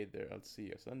Sunday there. Let's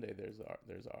see. Sunday there's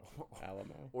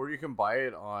Alamo. Or you can buy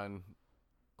it on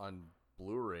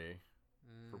Blu-ray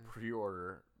for mm,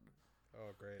 pre-order.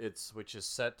 oh great, Which is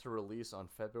set to release on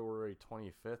February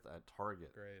 25th at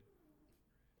Target. great,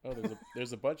 Oh,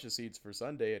 there's a bunch of seats for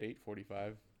Sunday at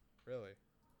 8:45. really.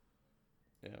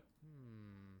 Yeah.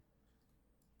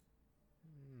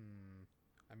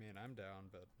 I mean, I'm down,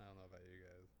 but I don't know about you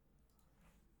guys.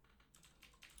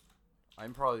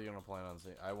 I'm probably gonna plan on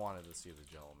seeing. I wanted to see The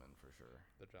Gentleman for sure.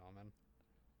 The Gentleman.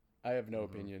 I have no Mhm.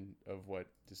 opinion of what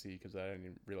to see because I don't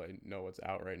even really know what's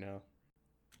out right now.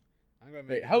 I'm gonna make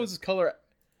Wait, it how just- is Color?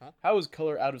 Huh? How is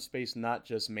Color Out of Space not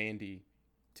just Mandy,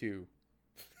 too?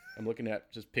 I'm looking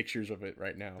at just pictures of it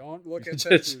right now. Don't look at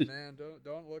Just- pictures, man.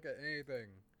 Don't look at anything.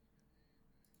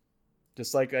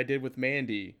 Just like I did with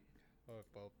Mandy. Oh,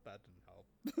 well, that didn't help.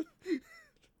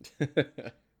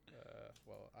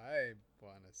 Well, I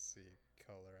want to see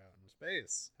Color Out in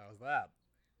Space. How's that?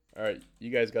 All right, you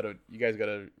guys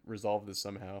gotta resolve this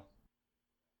somehow.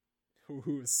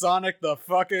 Ooh, Sonic the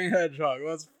fucking Hedgehog.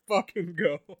 Let's fucking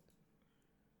go.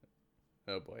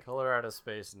 Oh boy. Color Out of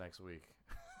Space next week.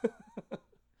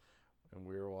 And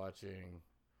we're watching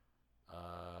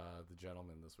The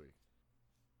Gentleman this week.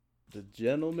 The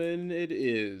Gentleman it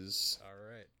is. All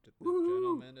right, the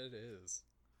Woo-hoo. Gentleman it is.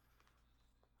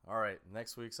 All right,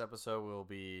 next week's episode will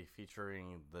be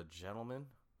featuring The Gentleman.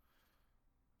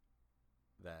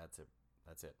 That's it.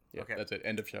 That's it. Yeah, Okay. that's it.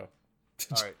 End of show.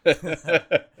 All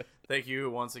right. Thank you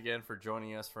once again for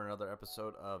joining us for another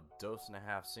episode of Dose and a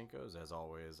Half Cincos. As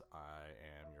always, I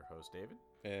am your host, David.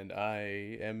 And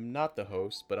I am not the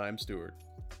host, but I'm Stuart.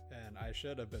 And I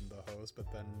should have been the host, but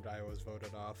then I was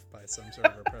voted off by some sort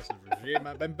of repressive regime.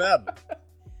 I've been Ben.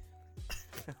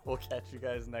 We'll catch you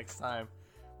guys next time.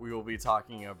 We will be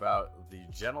talking about The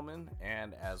Gentleman,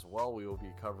 and as well, we will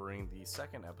be covering the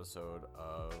second episode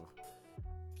of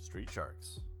Street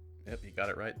Sharks. Yep, you got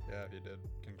it right. Yeah, you did.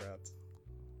 Congrats.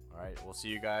 All right, we'll see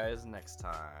you guys next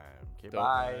time. Okay, Don't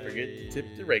bye. forget to tip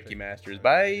the Reiki Masters.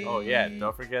 Bye. Oh, yeah,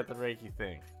 don't forget the Reiki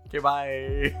thing. Okay,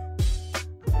 bye.